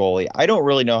third goalie. I don't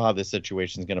really know how this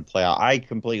situation is going to play out. I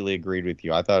completely agreed with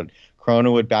you. I thought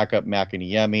Krona would back up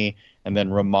Makiniemi, and then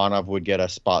Romanov would get a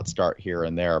spot start here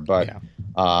and there. But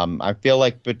I feel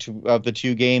like of the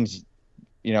two games,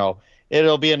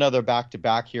 it'll be another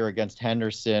back-to-back here against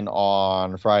Henderson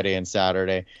on Friday and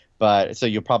Saturday. But so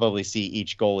you'll probably see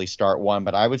each goalie start one.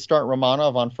 But I would start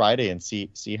Romanov on Friday and see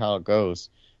how it goes.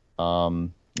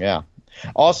 Yeah.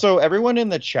 Also, everyone in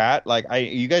the chat,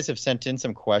 you guys have sent in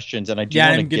some questions, and I do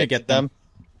want to get them.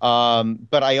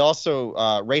 But I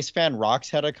also, Race Fan Rocks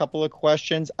had a couple of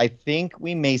questions. I think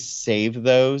we may save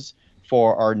those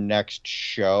for our next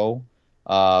show.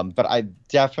 But I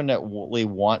definitely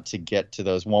want to get to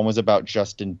those. One was about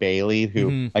Justin Bailey,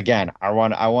 who, again, I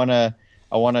want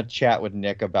to chat with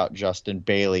Nick about Justin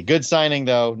Bailey. Good signing,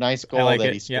 though. Nice goal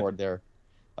he scored there.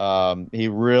 He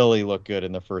really looked good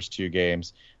in the first two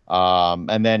games.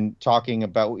 And then talking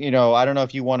about, I don't know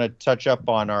if you want to touch up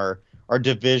on our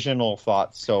divisional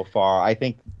thoughts so far. I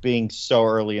think being so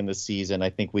early in the season, I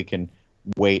think we can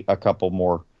wait a couple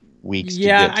more weeks to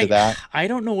get to that. I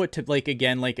don't know what to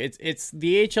again, it's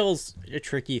the AHL's a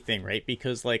tricky thing, right?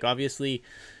 Because obviously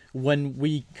when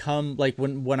we come,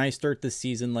 when I start the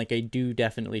season, I do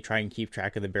definitely try and keep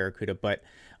track of the Barracuda, but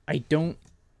I don't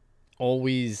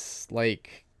always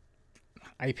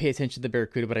I pay attention to the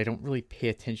Barracuda, but I don't really pay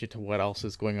attention to what else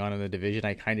is going on in the division.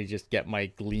 I kind of just get my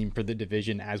gleam for the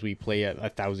division as we play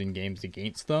 1,000 games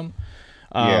against them.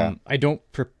 I don't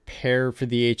prepare for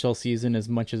the AHL season as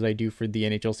much as I do for the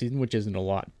NHL season, which isn't a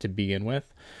lot to begin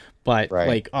with. But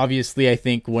obviously, I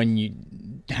think when you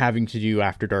having to do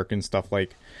After Dark and stuff,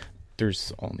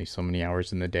 there's only so many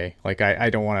hours in the day. I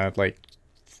don't want to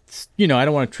I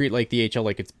don't want to treat the AHL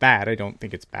like it's bad. I don't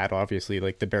think it's bad, obviously.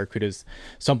 The Barracuda is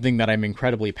something that I'm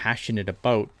incredibly passionate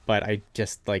about, but I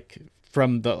just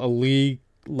from the league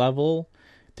level,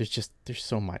 there's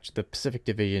so much. The Pacific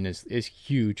Division is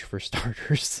huge for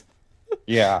starters.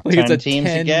 Yeah, 10 teams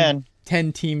again.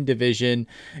 10-team division.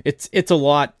 It's a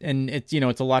lot, and it's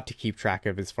a lot to keep track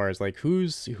of as far as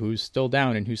who's still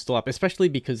down and who's still up, especially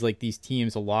because these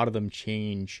teams, a lot of them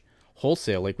change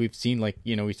wholesale. We've seen,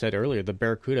 we said earlier, the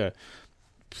Barracuda,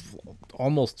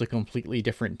 almost a completely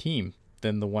different team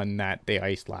than the one that they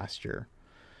iced last year.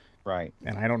 Right.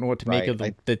 And I don't know what to make of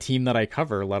the team that I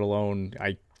cover, let alone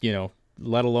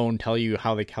tell you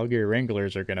how the Calgary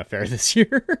Wranglers are going to fare this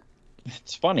year.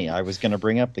 It's funny. I was going to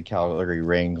bring up the Calgary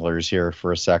Wranglers here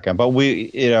for a second, but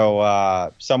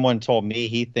someone told me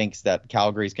he thinks that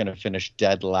Calgary's going to finish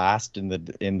dead last in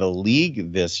the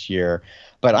league this year.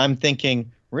 But I'm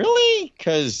thinking, really?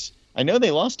 Because I know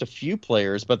they lost a few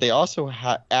players, but they also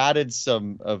added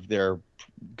some of their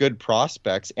good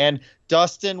prospects. And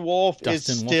Dustin Wolf is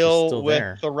still with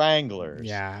there. The Wranglers.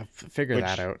 Yeah, figure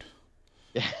that out.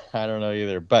 Yeah, I don't know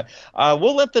either. But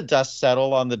we'll let the dust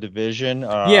settle on the division.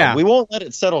 We won't let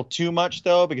it settle too much,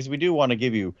 though, because we do want to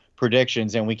give you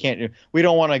predictions, and we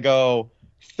don't want to go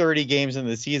 30 games in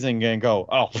the season and go,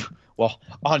 oh, well,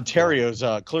 Ontario's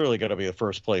clearly going to be the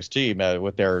first place team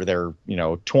with their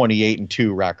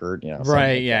 28-2 record.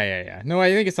 Right? Yeah. No,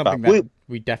 I think it's something that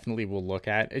we definitely will look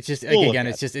at. It's just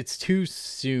it's too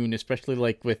soon,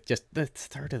 especially with just the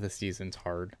start of the season's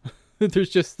hard.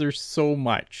 There's so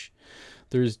much.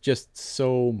 There's just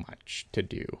so much to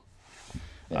do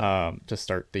to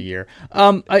start the year.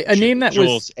 A name that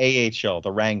was AHL,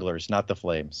 the Wranglers, not the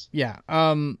Flames. Yeah.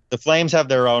 The Flames have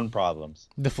their own problems.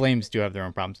 The Flames do have their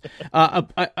own problems.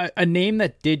 A name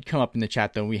that did come up in the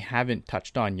chat, though, we haven't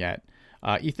touched on yet.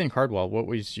 Ethan Cardwell. What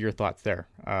was your thoughts there?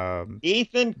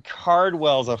 Ethan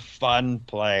Cardwell's a fun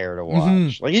player to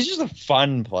watch. He's just a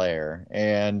fun player,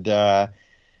 and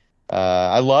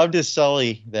I loved his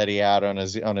Sully that he had on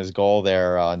his goal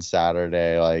there on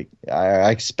Saturday. I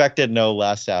expected no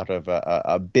less out of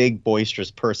a big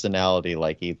boisterous personality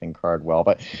like Ethan Cardwell,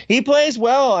 but he plays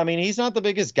well. I mean, he's not the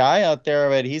biggest guy out there,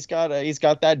 but he's got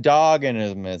that dog in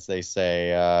him, as they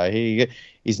say.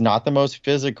 He's not the most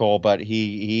physical, but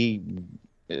he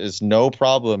is no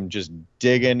problem just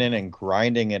digging in and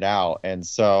grinding it out. And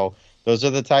so those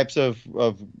are the types of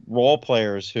role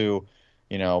players who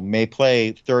may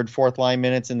play third, fourth line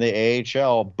minutes in the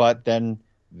AHL, but then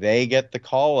they get the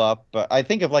call up. But I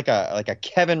think of like a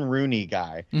Kevin Rooney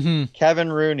guy. Mm-hmm.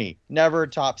 Kevin Rooney, never a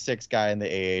top 6 guy in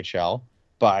the AHL,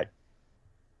 but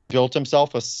built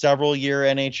himself a several year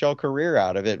NHL career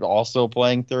out of it, also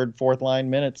playing third, fourth line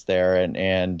minutes there.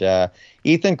 And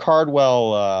Ethan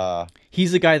Cardwell,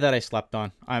 he's the guy that I slept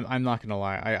on. I'm not gonna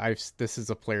lie. This is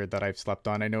a player that I've slept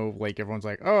on. I know, like, everyone's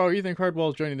like, oh, Ethan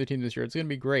Cardwell's joining the team this year. It's gonna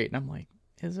be great. And I'm like,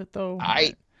 is it though?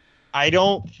 I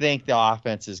don't think the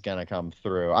offense is gonna come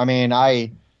through. I mean,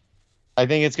 I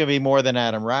think it's gonna be more than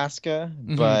Adam Raska,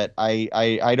 but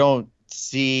I don't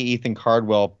see Ethan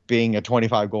Cardwell being a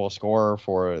 25 goal scorer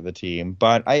for the team.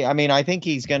 But I mean, I think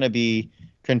he's going to be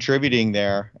contributing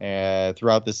there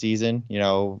throughout the season.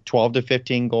 12 to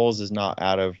 15 goals is not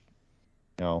out of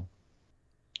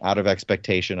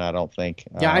expectation, I don't think.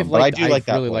 Yeah, I've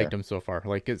really liked him so far.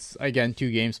 Like, it's, again,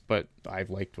 2 games, but I've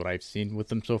liked what I've seen with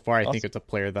him so far. I think it's a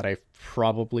player that I've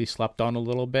probably slept on a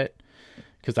little bit.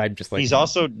 Because I'm just like, he's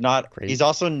also not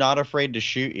afraid to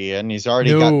shoot, Ian. He's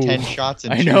already got 10 shots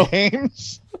in 2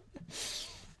 games.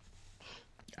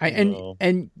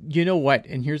 And you know what?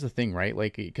 And here's the thing, right?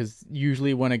 Like, because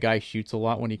usually when a guy shoots a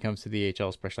lot when he comes to the AHL,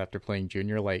 especially after playing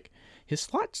junior, like, his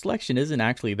slot selection isn't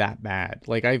actually that bad.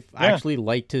 Like, I've actually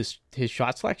liked his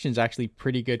shot selection is actually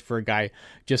pretty good for a guy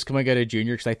just coming out of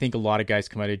junior. Because I think a lot of guys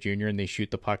come out of junior and they shoot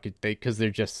the puck because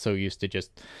they're just so used to just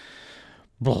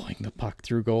blowing the puck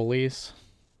through goalies.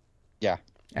 Yeah.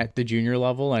 At the junior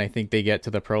level, and I think they get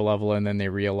to the pro level and then they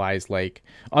realize, like,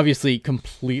 obviously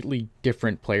completely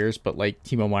different players, but like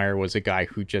Timo Meier was a guy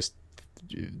who just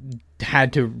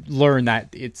had to learn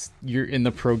that you're in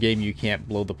the pro game, you can't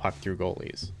blow the puck through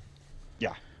goalies.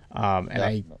 Yeah.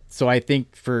 I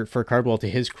think for Cardwell, to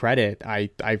his credit,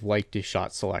 I've liked his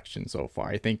shot selection so far.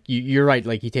 I think you're right,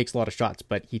 like, he takes a lot of shots,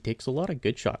 but he takes a lot of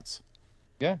good shots.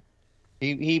 Yeah.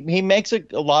 He makes a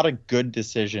lot of good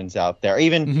decisions out there.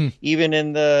 Even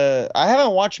in I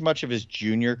haven't watched much of his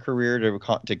junior career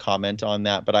to comment on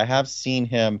that, but I have seen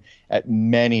him at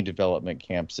many development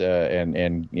camps and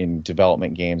in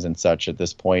development games and such at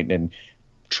this point in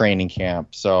training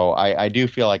camp. So I do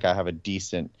feel like I have a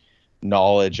decent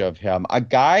knowledge of him. A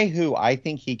guy who I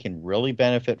think he can really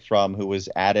benefit from, who was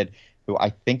added, who I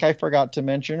think I forgot to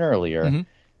mention earlier,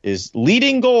 is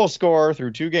leading goal scorer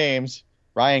through 2 games.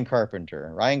 Ryan Carpenter.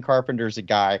 Ryan Carpenter is a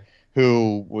guy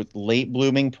who was late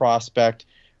blooming prospect,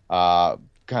 kind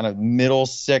of middle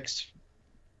 6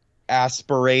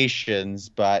 aspirations,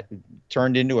 but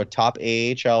turned into a top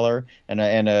AHLer and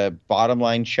a bottom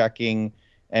line checking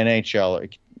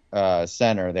NHL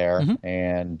center there,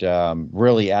 and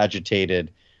really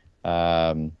agitated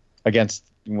against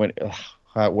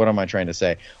what am I trying to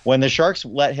say? When the Sharks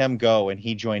let him go and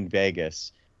he joined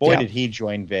Vegas. Boy, did he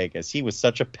join Vegas. He was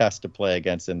such a pest to play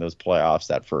against in those playoffs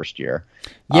that first year.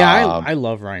 Yeah, I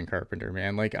love Ryan Carpenter,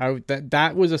 man. Like,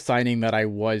 that was a signing that I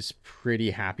was pretty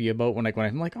happy about when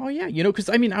I'm like, oh, yeah, because,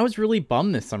 I mean, I was really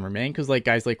bummed this summer, man, because, like,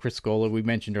 guys like Chris Scolo, we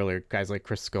mentioned earlier, guys like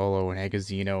Chris Scolo and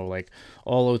Agazino, like,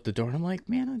 all out the door. And I'm like,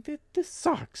 man, this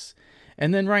sucks.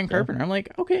 And then Ryan Carpenter, I'm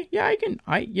like, okay, yeah,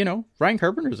 Ryan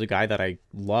Carpenter is a guy that I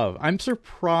love. I'm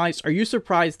surprised. Are you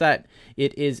surprised that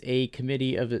it is a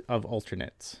committee of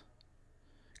alternates?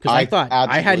 Because I thought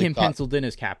I had him penciled in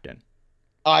as captain.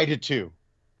 I did too.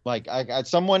 Like,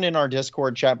 someone in our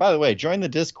Discord chat, by the way, join the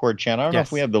Discord chat. I don't know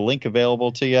if we have the link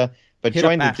available to you, but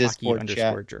join the Discord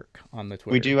chat. Jerk on the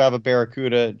Twitter. We do have a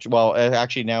Barracuda. Well,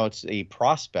 actually now it's a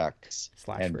prospects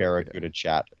and Barracuda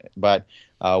chat, but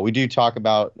we do talk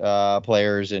about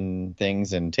players and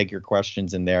things and take your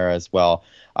questions in there as well.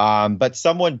 But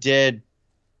someone did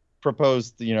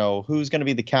propose, who's going to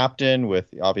be the captain, with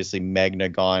obviously Magna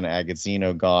gone,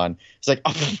 Agazino gone. It's like,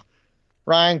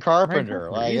 Ryan Carpenter.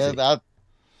 That's a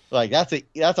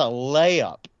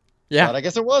layup. Yeah. But I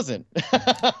guess it wasn't.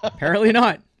 Apparently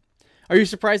not. Are you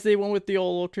surprised they went with the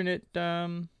old alternate?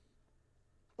 Well,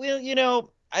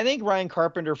 I think Ryan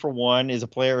Carpenter, for one, is a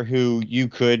player who you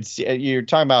could see. You're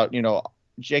talking about,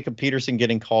 Jacob Peterson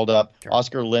getting called up. Sure.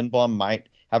 Oscar Lindblom might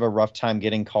have a rough time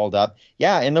getting called up.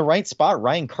 Yeah, in the right spot,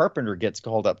 Ryan Carpenter gets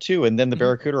called up too. And then the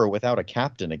Barracuda are without a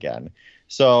captain again.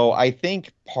 So I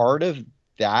think part of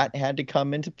that had to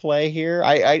come into play here.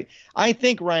 I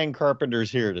think Ryan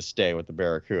Carpenter's here to stay with the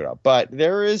Barracuda, but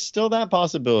there is still that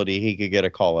possibility he could get a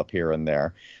call up here and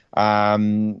there.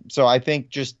 So I think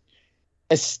just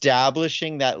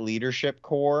establishing that leadership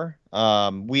core.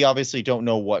 We obviously don't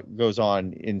know what goes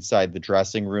on inside the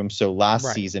dressing room. So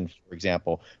last season, for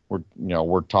example,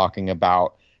 we're talking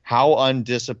about how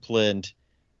undisciplined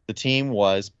the team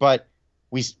was, but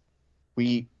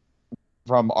we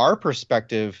from our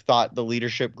perspective thought the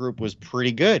leadership group was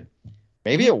pretty good.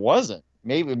 Maybe it wasn't.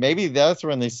 maybe that's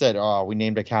when they said, "Oh, we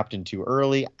named a captain too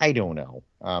early." I don't know.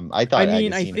 I thought.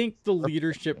 I think the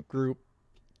leadership group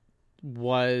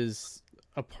was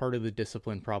a part of the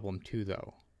discipline problem too,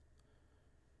 though.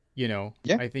 Yeah.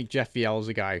 I think Jeff Viel is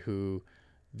a guy who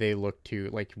they look to,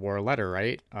 like, wore a letter,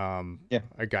 right? Yeah.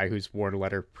 A guy who's worn a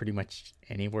letter pretty much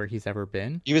anywhere he's ever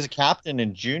been. He was a captain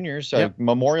in juniors, a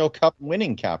Memorial Cup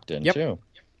winning captain too.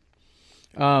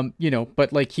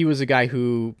 But like he was a guy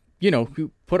who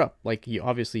put up, like, he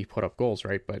obviously put up goals,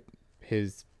 right? But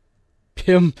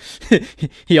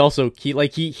he also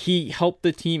he helped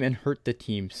the team and hurt the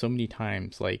team so many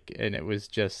times, like, and it was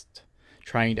just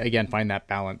trying to again find that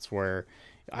balance where,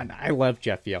 and I love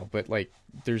Jeff Yell, but like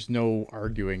there's no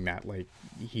arguing that like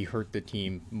he hurt the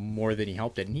team more than he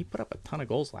helped it, and he put up a ton of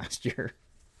goals last year.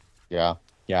 Yeah,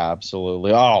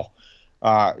 absolutely. Oh,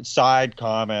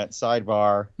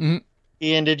 sidebar. Mm-hmm.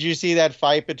 Ian, did you see that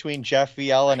fight between Jeff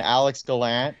Viel and Alex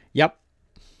Gallant? Yep.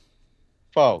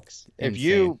 Folks,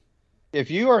 Insane.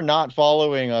 if you are not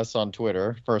following us on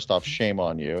Twitter, first off, shame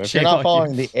on you. If you're not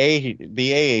following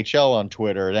the AHL on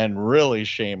Twitter, then really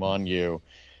shame on you.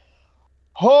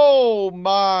 Oh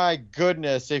my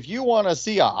goodness. If you want to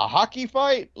see a hockey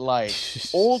fight, like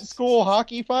old school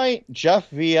hockey fight, Jeff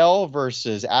Viel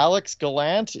versus Alex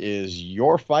Gallant is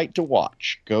your fight to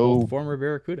watch. Go. Former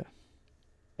Barracuda.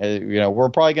 We're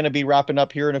probably going to be wrapping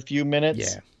up here in a few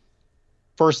minutes. Yeah.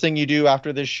 First thing you do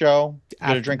after this show,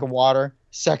 get a drink of water.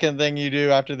 Second thing you do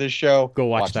after this show, go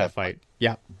watch that fight.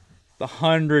 Yeah.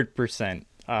 100%.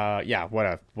 Yeah,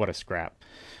 what a scrap.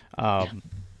 I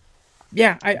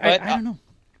don't know.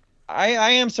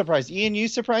 I am surprised. Ian, you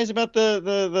surprised about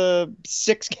the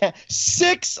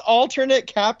six alternate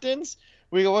captains?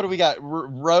 What do we got?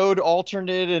 Road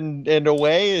alternate and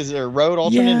away? Is there road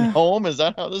alternate and home? Is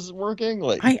that how this is working?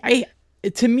 Like, I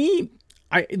think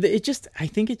it just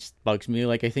bugs me.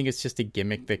 Like, I think it's just a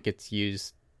gimmick that gets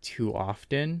used too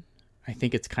often. I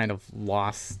think it's kind of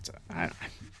lost. I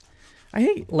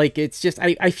think like it's just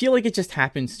I feel like it just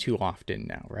happens too often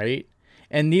now, right?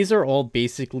 And these are all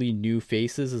basically new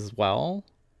faces as well.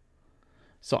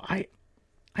 So I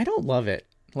don't love it.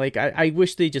 Like, I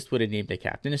wish they just would have named a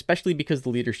captain, especially because the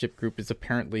leadership group is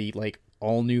apparently like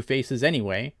all new faces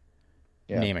anyway.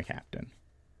 Yeah. Name a captain.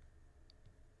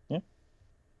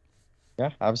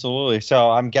 Yeah, absolutely.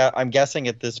 So I'm guessing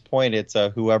at this point it's a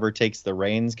whoever takes the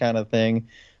reins kind of thing,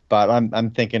 but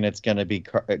I'm thinking it's going to be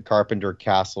Carpenter,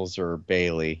 Castles, or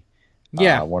Bailey.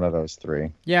 Yeah, one of those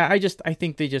three. Yeah, I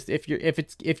think they just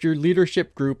if your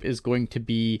leadership group is going to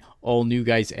be all new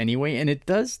guys anyway, and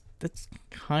that's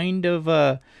kind of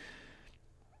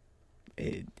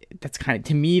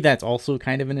to me that's also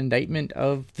kind of an indictment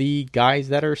of the guys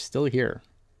that are still here.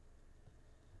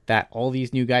 That all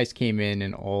these new guys came in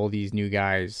and all these new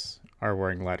guys are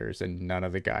wearing letters, and none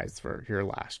of the guys were here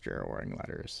last year are wearing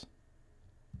letters.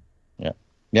 Yeah.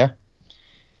 Yeah.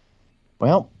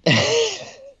 Well,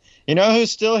 you know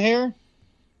who's still here?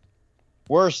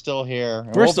 We're still here.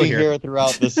 We'll be here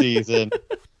throughout the season.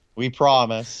 We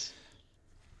promise.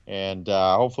 And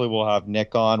hopefully we'll have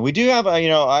Nick on. We do have,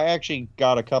 I actually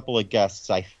got a couple of guests,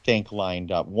 I think,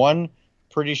 lined up. One,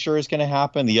 pretty sure is going to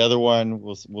happen. The other one,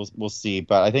 we'll see.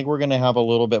 But I think we're going to have a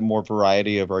little bit more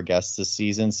variety of our guests this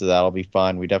season, so that'll be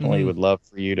fun. We definitely would love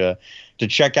for you to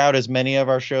check out as many of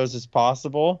our shows as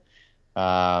possible.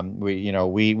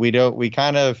 We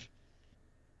kind of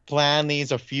plan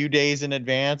these a few days in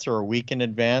advance or a week in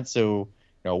advance, so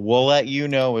we'll let you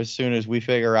know as soon as we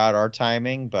figure out our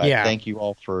timing. But thank you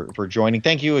all for joining.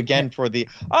 Thank you again for the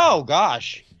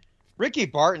Ricky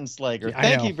Bartonslager,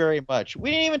 thank you very much.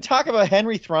 We didn't even talk about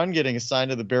Henry Thrun getting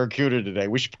assigned to the Barracuda today.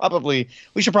 We should probably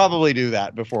do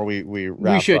that before we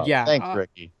wrap up. We should, yeah. Thanks,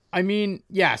 Ricky. I mean,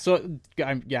 yeah. So,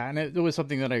 and it was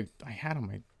something that I had on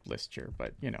my list here,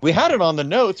 but we had it on the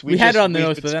notes. We had it on the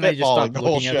notes, but then I just stopped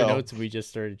looking at the notes and we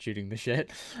just started shooting the shit.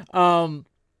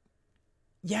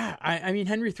 Yeah. I mean,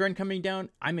 Henry Thrun coming down.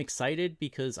 I'm excited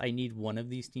because I need one of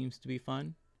these teams to be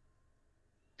fun.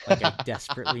 Like, I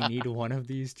desperately need one of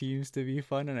these teams to be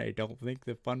fun, and I don't think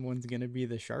the fun one's going to be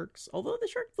the Sharks. Although the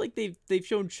Sharks, like, they've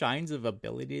shown signs of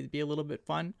ability to be a little bit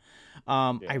fun.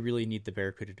 I really need the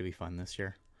Barracuda to be fun this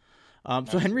year.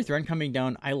 So Henry Thrun coming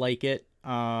down, I like it.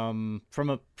 From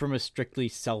a strictly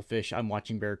selfish, I'm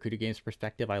watching Barracuda games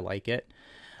perspective, I like it.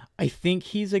 I think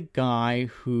he's a guy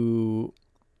who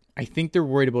I think they're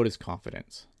worried about his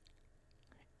confidence.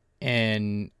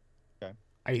 And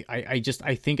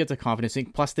I think it's a confidence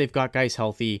thing. Plus, they've got guys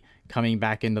healthy coming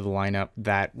back into the lineup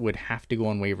that would have to go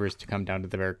on waivers to come down to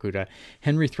the Barracuda.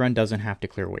 Henry Thrun doesn't have to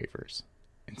clear waivers.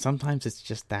 And sometimes it's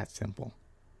just that simple.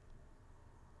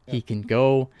 He can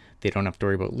go. They don't have to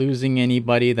worry about losing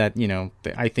anybody. That, you know,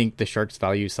 I think the Sharks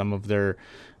value some of their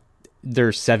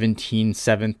 17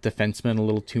 seventh defenseman a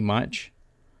little too much.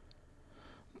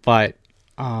 But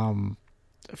from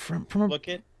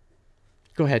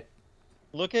go ahead.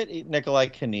 Look at Nikolai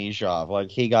Knyzhov.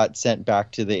 Like, he got sent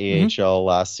back to the AHL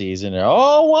last season.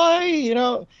 Oh, why? You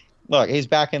know, look, he's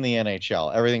back in the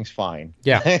NHL. Everything's fine.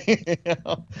 Yeah. You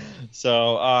know?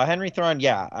 So Henry Thrun,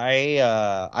 yeah,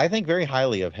 I think very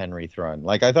highly of Henry Thrun.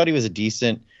 Like, I thought he was a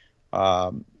decent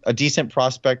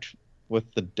prospect with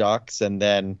the Ducks, and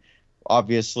then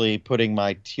obviously putting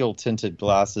my teal tinted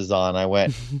glasses on, I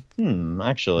went,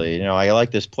 actually, you know, I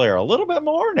like this player a little bit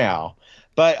more now.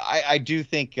 But I do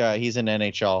think he's an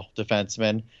NHL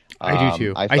defenseman. I do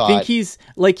too. I think he's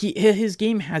like his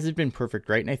game hasn't been perfect,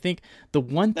 right? And I think the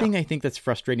one thing I think that's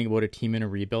frustrating about a team in a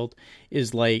rebuild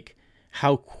is like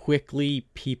how quickly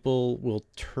people will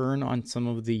turn on some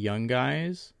of the young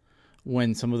guys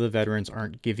when some of the veterans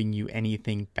aren't giving you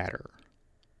anything better.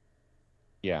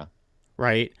 Yeah.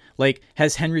 Right? Like,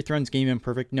 has Henry Thrun's game been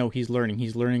perfect? No, he's learning.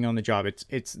 He's learning on the job.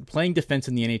 It's playing defense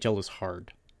in the NHL is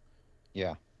hard.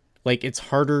 Yeah. Like, it's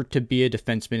harder to be a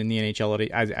defenseman in the NHL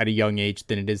at a young age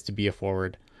than it is to be a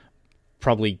forward.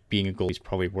 Probably being a goalie is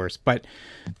probably worse. But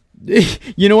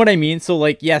you know what I mean? So,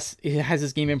 like, yes, has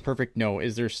his game been perfect? No.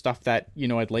 Is there stuff that, you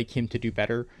know, I'd like him to do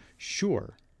better?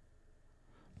 Sure.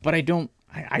 But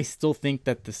I still think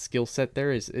that the skill set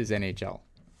there is NHL.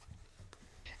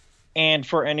 And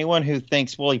for anyone who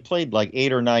thinks, well, he played like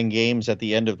 8 or 9 games at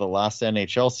the end of the last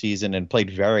NHL season and played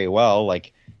very well,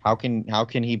 like, how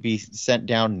can he be sent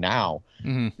down now?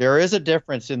 Mm-hmm. There is a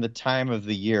difference in the time of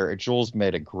the year. Jules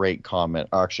made a great comment.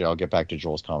 Actually, I'll get back to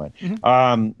Jules' comment.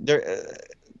 Mm-hmm.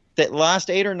 The last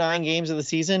 8 or 9 games of the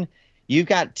season, you've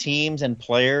got teams and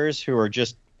players who are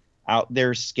just out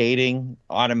there skating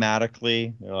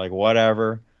automatically. They're like,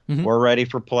 whatever, we're ready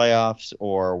for playoffs,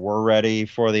 or we're ready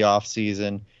for the off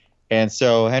season. And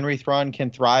so Henry Thrun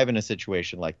can thrive in a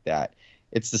situation like that.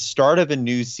 It's the start of a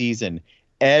new season.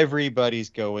 Everybody's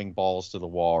going balls to the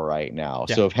wall right now.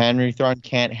 Yeah. So if Henry Thrun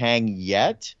can't hang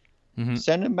yet,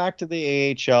 send him back to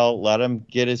the AHL. Let him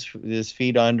get his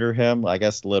feet under him, I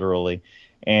guess literally,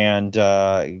 and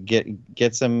get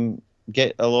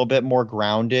a little bit more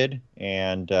grounded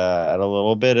and at a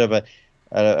little bit of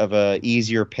a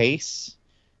easier pace.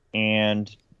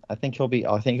 And I think he'll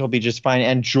be just fine.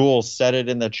 And Jules said it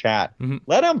in the chat.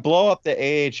 Let him blow up the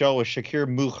AHL with Shakir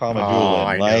Muhammadulin. Oh,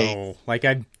 I know. Like,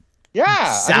 I'm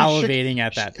salivating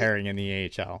at that pairing in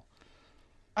the AHL.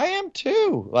 I am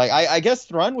too. Like, I guess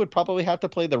Thrun would probably have to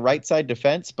play the right side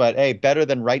defense, but hey, better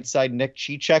than right side Nick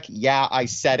Cicek. Yeah, I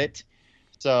said it.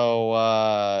 So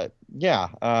by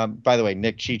the way,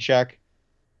 Nick Cicek,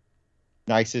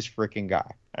 nicest freaking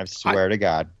guy. I swear to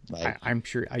God. Like, I'm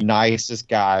sure. Nicest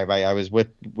guy. I was with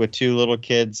 2 little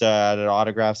kids at an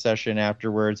autograph session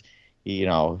afterwards. You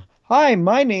know, hi,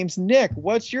 my name's Nick.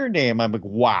 What's your name? I'm like,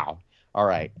 wow. All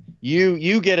right.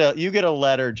 You get a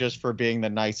letter just for being the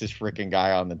nicest freaking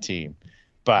guy on the team.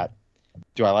 But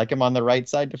do I like him on the right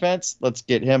side defense? Let's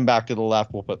get him back to the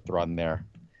left. We'll put Thrun there.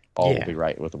 All will be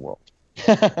right with the world.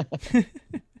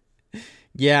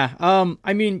 Yeah.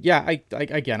 I mean, yeah. I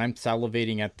again, I'm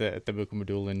salivating at the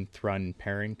Muhammadulin Thrun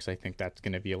pairing because I think that's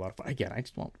going to be a lot of fun. Again, I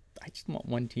just want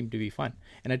one team to be fun,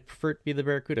 and I'd prefer it to be the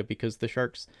Barracuda because the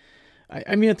Sharks.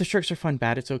 I mean, if the Sharks are fun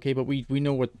bad, it's okay. But we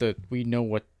know what the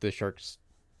Sharks'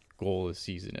 goal this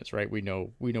season is, right? We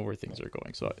know where things are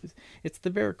going. So it's the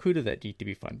Barracuda that need to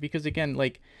be fun because again,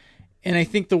 like, and I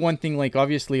think the one thing, like,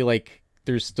 obviously, like,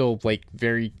 there's still like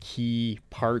very key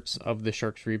parts of the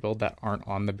Sharks rebuild that aren't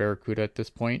on the Barracuda at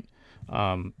this point.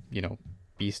 You know,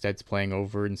 Bisted's playing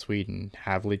over in Sweden.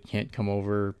 Havlid can't come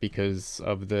over because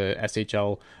of the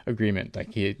SHL agreement.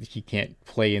 Like, he can't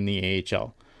play in the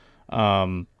AHL.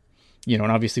 You know,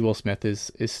 and obviously Will Smith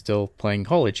is still playing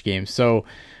college games. So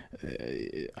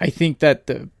I think that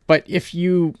but if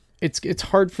it's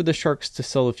hard for the Sharks to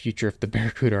sell a future if the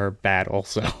Barracuda are bad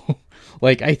also.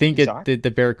 Like, I think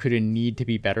the Barracuda need to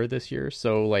be better this year.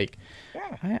 So, like,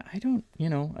 I don't, you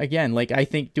know, again, like, I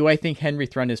think Henry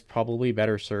Thrun is probably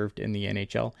better served in the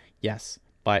NHL? Yes.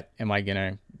 But am I going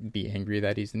to be angry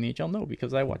that he's in the NHL? No,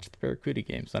 because I watch the Barracuda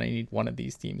games and I need one of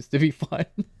these teams to be fun.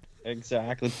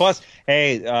 Exactly. Plus,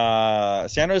 hey,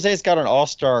 San Jose's got an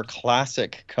All-Star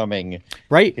Classic coming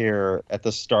right here at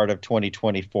the start of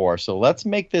 2024. So let's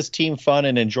make this team fun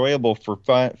and enjoyable for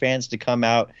fans to come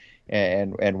out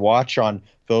and watch on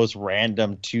those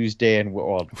random Wednesday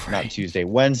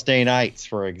nights,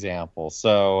 for example.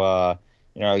 So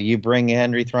You bring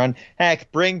Henry Thrun.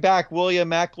 Heck, bring back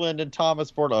William Eklund and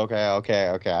Thomas Ford.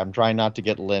 Okay. I'm trying not to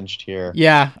get lynched here.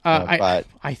 Yeah, But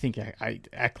I think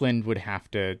Eklund would have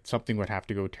to, something would have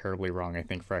to go terribly wrong, I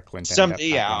think, for Eklund to end up back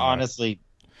on the, honestly,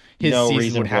 his no season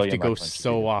reason would have to William go Eklund should be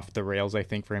so here. off the rails, I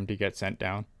think, for him to get sent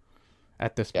down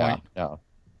at this Yeah, point. no.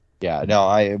 Yeah,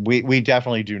 no, we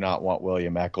definitely do not want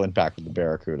William Eklund back with the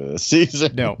Barracuda this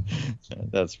season. No.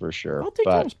 That's for sure. I'll take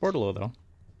But Thomas Portolo, though.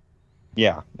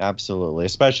 yeah, absolutely.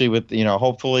 Especially with,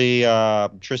 hopefully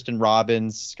Tristan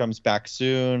Robbins comes back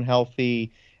soon,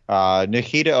 healthy.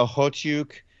 Nikita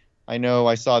Ohotyuk, I know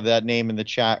I saw that name in the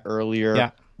chat earlier. Yeah.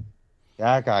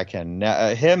 That guy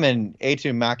him and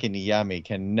Etu Makiniyemi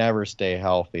can never stay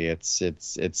healthy. It's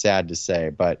sad to say,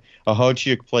 but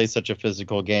Ohotyuk plays such a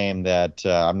physical game that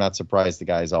I'm not surprised the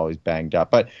guy's always banged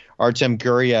up. But Artem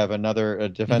Guryev, another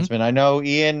defenseman. Mm-hmm. I know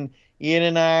Ian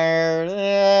and I are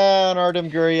on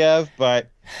Artem Guryev, but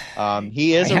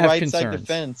he is a right side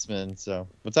defenseman. So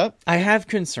what's up? I have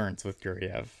concerns with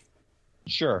Guryev.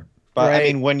 Sure, but right. I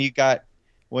mean, when you got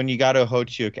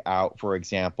Ohotyuk out, for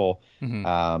example,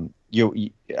 mm-hmm.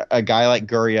 A guy like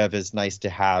Guryev is nice to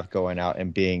have going out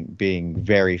and being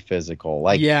very physical.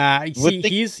 Like, yeah, see,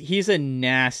 he's a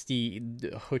nasty.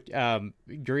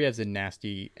 Guryev's a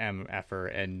nasty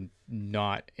MFer and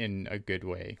not in a good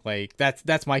way. Like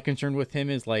that's my concern with him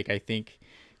is like I think,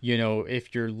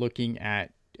 if you're looking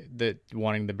at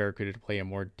wanting the Barracuda to play a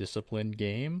more disciplined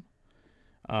game,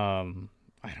 I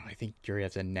think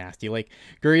Guryev's a nasty. Like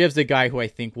Guryev's a guy who I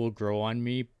think will grow on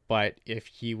me, but if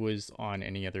he was on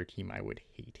any other team, I would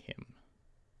hate him.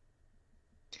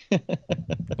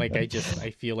 Like I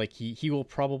feel like he will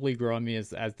probably grow on me as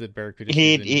the Barracuda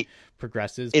season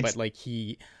progresses, but like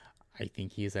I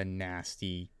think he's a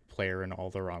nasty player in all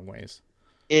the wrong ways.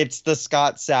 It's the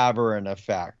Scott Sabarin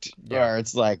effect, where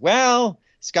it's like, well,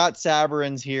 Scott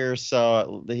Sabarin's here,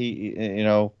 so he,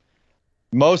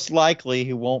 most likely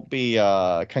he won't be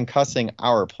concussing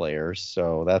our players,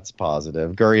 so that's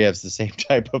positive. Guryev's the same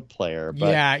type of player,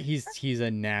 but yeah, he's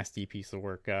a nasty piece of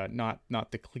work. Not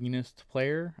the cleanest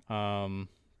player. Yeah,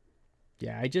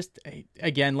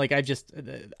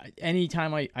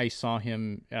 anytime I saw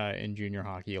him in junior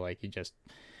hockey, like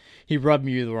he rubbed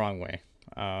me the wrong way.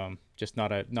 Just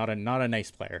not a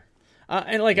nice player.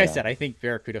 And like I said, I think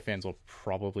Barracuda fans will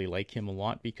probably like him a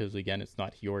lot because again, it's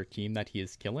not your team that he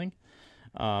is killing.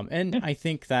 And I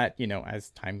think that, as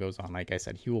time goes on, like I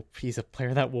said, he's a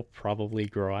player that will probably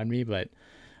grow on me, but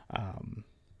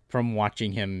from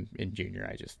watching him in junior,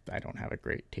 I don't have a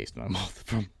great taste in my mouth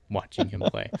from watching him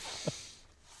play.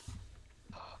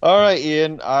 All right,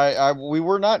 Ian, we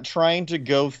were not trying to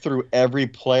go through every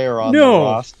player on the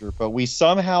roster, but we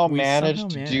somehow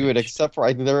managed to do it, except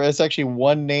for there is actually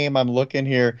one name I'm looking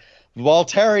here,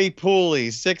 Valtteri Puoli,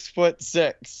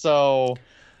 6'6". So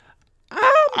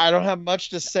I don't have much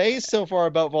to say so far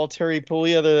about Valtteri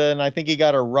Puoli other than I think he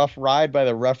got a rough ride by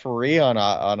the referee on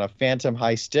a phantom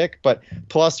high stick, but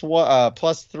plus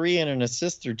 3 and an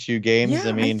assist through 2 games. Yeah,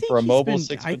 I mean, for a mobile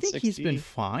 6'6", I think he's been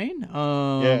fine.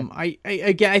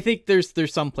 I think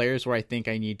there's some players where I think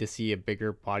I need to see a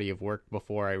bigger body of work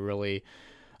before I really,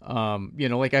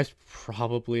 like I was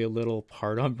probably a little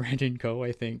hard on Brandon Coe.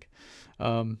 I think,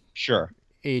 sure,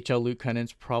 AHL Luke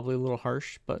Cunning's probably a little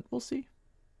harsh, but we'll see.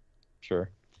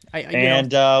 Sure. Leon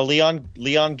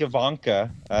Gavanka.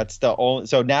 That's the only.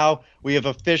 So now we have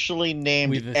officially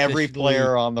named every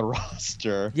player on the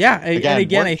roster. Yeah,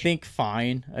 again, I think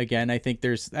fine. Again, I think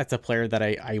that's a player that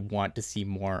I want to see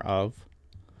more of.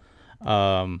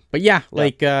 But yeah,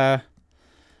 like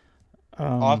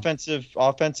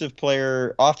offensive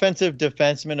player, offensive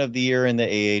defenseman of the year in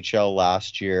the AHL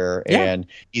last year, and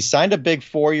he signed a big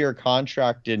 4-year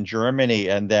contract in Germany,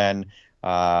 and then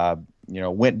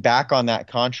went back on that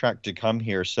contract to come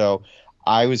here. So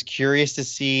I was curious to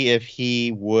see if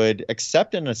he would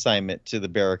accept an assignment to the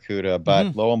Barracuda,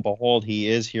 but lo and behold, he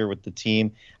is here with the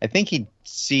team. I think he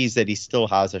sees that he still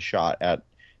has a shot at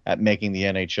making the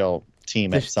NHL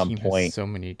team at some point. Has so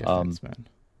many defensemen.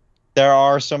 There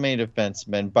are so many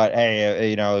defensemen, but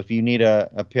hey, if you need a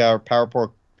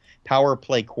power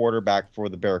play quarterback for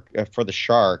the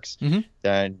Sharks,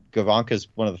 then Gavanka is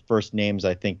one of the first names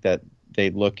I think that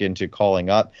they'd look into calling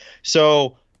up.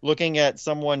 So looking at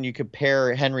someone you could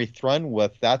pair Henry Thrun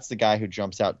with, that's the guy who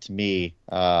jumps out to me.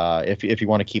 If you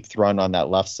want to keep Thrun on that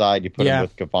left side, you put him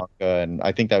with Gavanka, and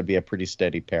I think that would be a pretty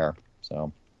steady pair.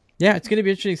 So yeah, it's going to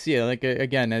be interesting to see. Like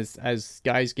again, as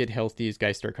guys get healthy, as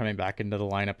guys start coming back into the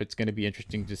lineup, it's going to be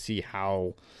interesting to see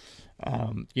how,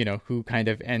 who kind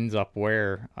of ends up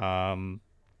where. But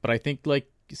I think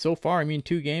like so far, I mean,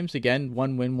 2 games, again,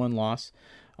 1 win, 1 loss.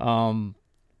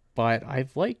 But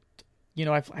I've liked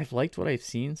I've liked what I've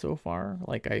seen so far.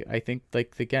 Like I think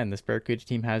like again, this Barracuda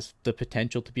team has the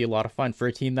potential to be a lot of fun for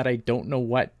a team that I don't know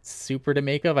what super to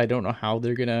make of. I don't know how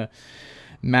they're gonna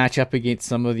match up against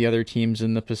some of the other teams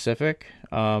in the Pacific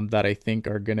that I think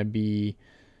are gonna be,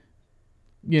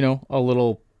 a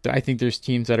little. I think there's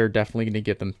teams that are definitely going to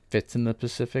get them fits in the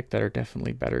Pacific that are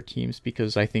definitely better teams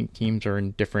because I think teams are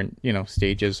in different,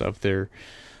 stages of their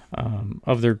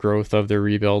growth, of their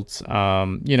rebuilds.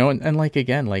 And like,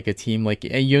 again, like a team like,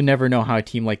 you never know how a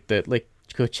team like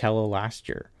Coachella last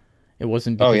year, it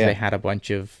wasn't because they had a bunch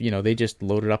of, they just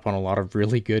loaded up on a lot of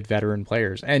really good veteran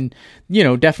players and,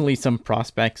 definitely some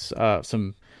prospects,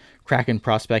 some Kraken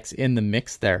prospects in the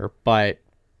mix there. But,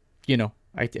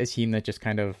 a team that just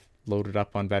kind of loaded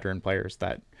up on veteran players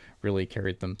that really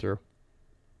carried them through.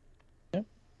 Yeah.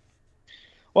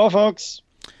 Well, folks,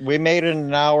 we made it in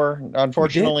an hour.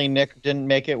 Unfortunately, Nick didn't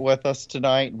make it with us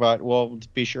tonight, but we'll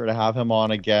be sure to have him on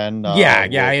again.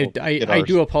 I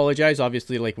do apologize.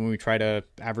 Obviously, like when we try to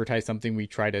advertise something, we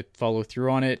try to follow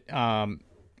through on it.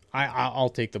 I'll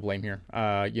take the blame here.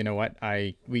 You know what?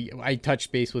 I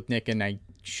touched base with Nick, and I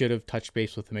should have touched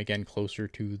base with him again closer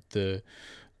to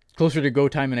go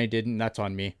time, and I didn't. That's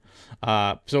on me.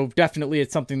 So definitely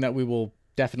it's something that we will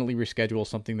definitely reschedule,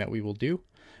 something that we will do.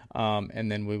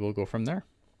 And then we will go from there.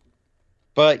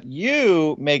 But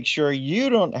you make sure you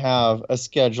don't have a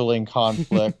scheduling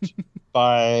conflict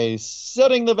by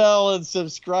setting the bell and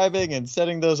subscribing and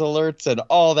setting those alerts and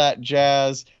all that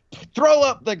jazz. Throw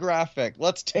up the graphic.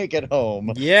 Let's take it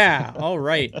home. Yeah. All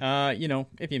right.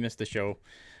 If you missed the show,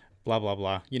 blah, blah,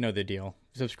 blah. You know the deal.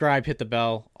 Subscribe, hit the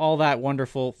bell, all that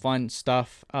wonderful, fun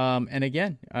stuff. And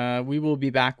again, we will be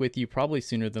back with you probably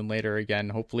sooner than later again,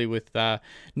 hopefully with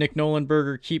Nick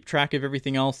Nolenberger. Keep track of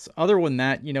everything else. Other than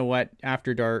that, you know what?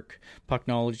 After Dark, Puck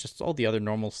Knowledge, just all the other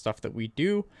normal stuff that we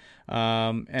do.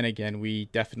 And again, we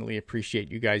definitely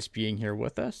appreciate you guys being here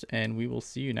with us, and we will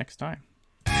see you next time.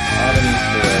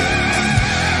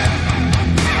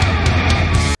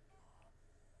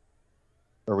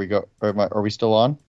 Are we still on?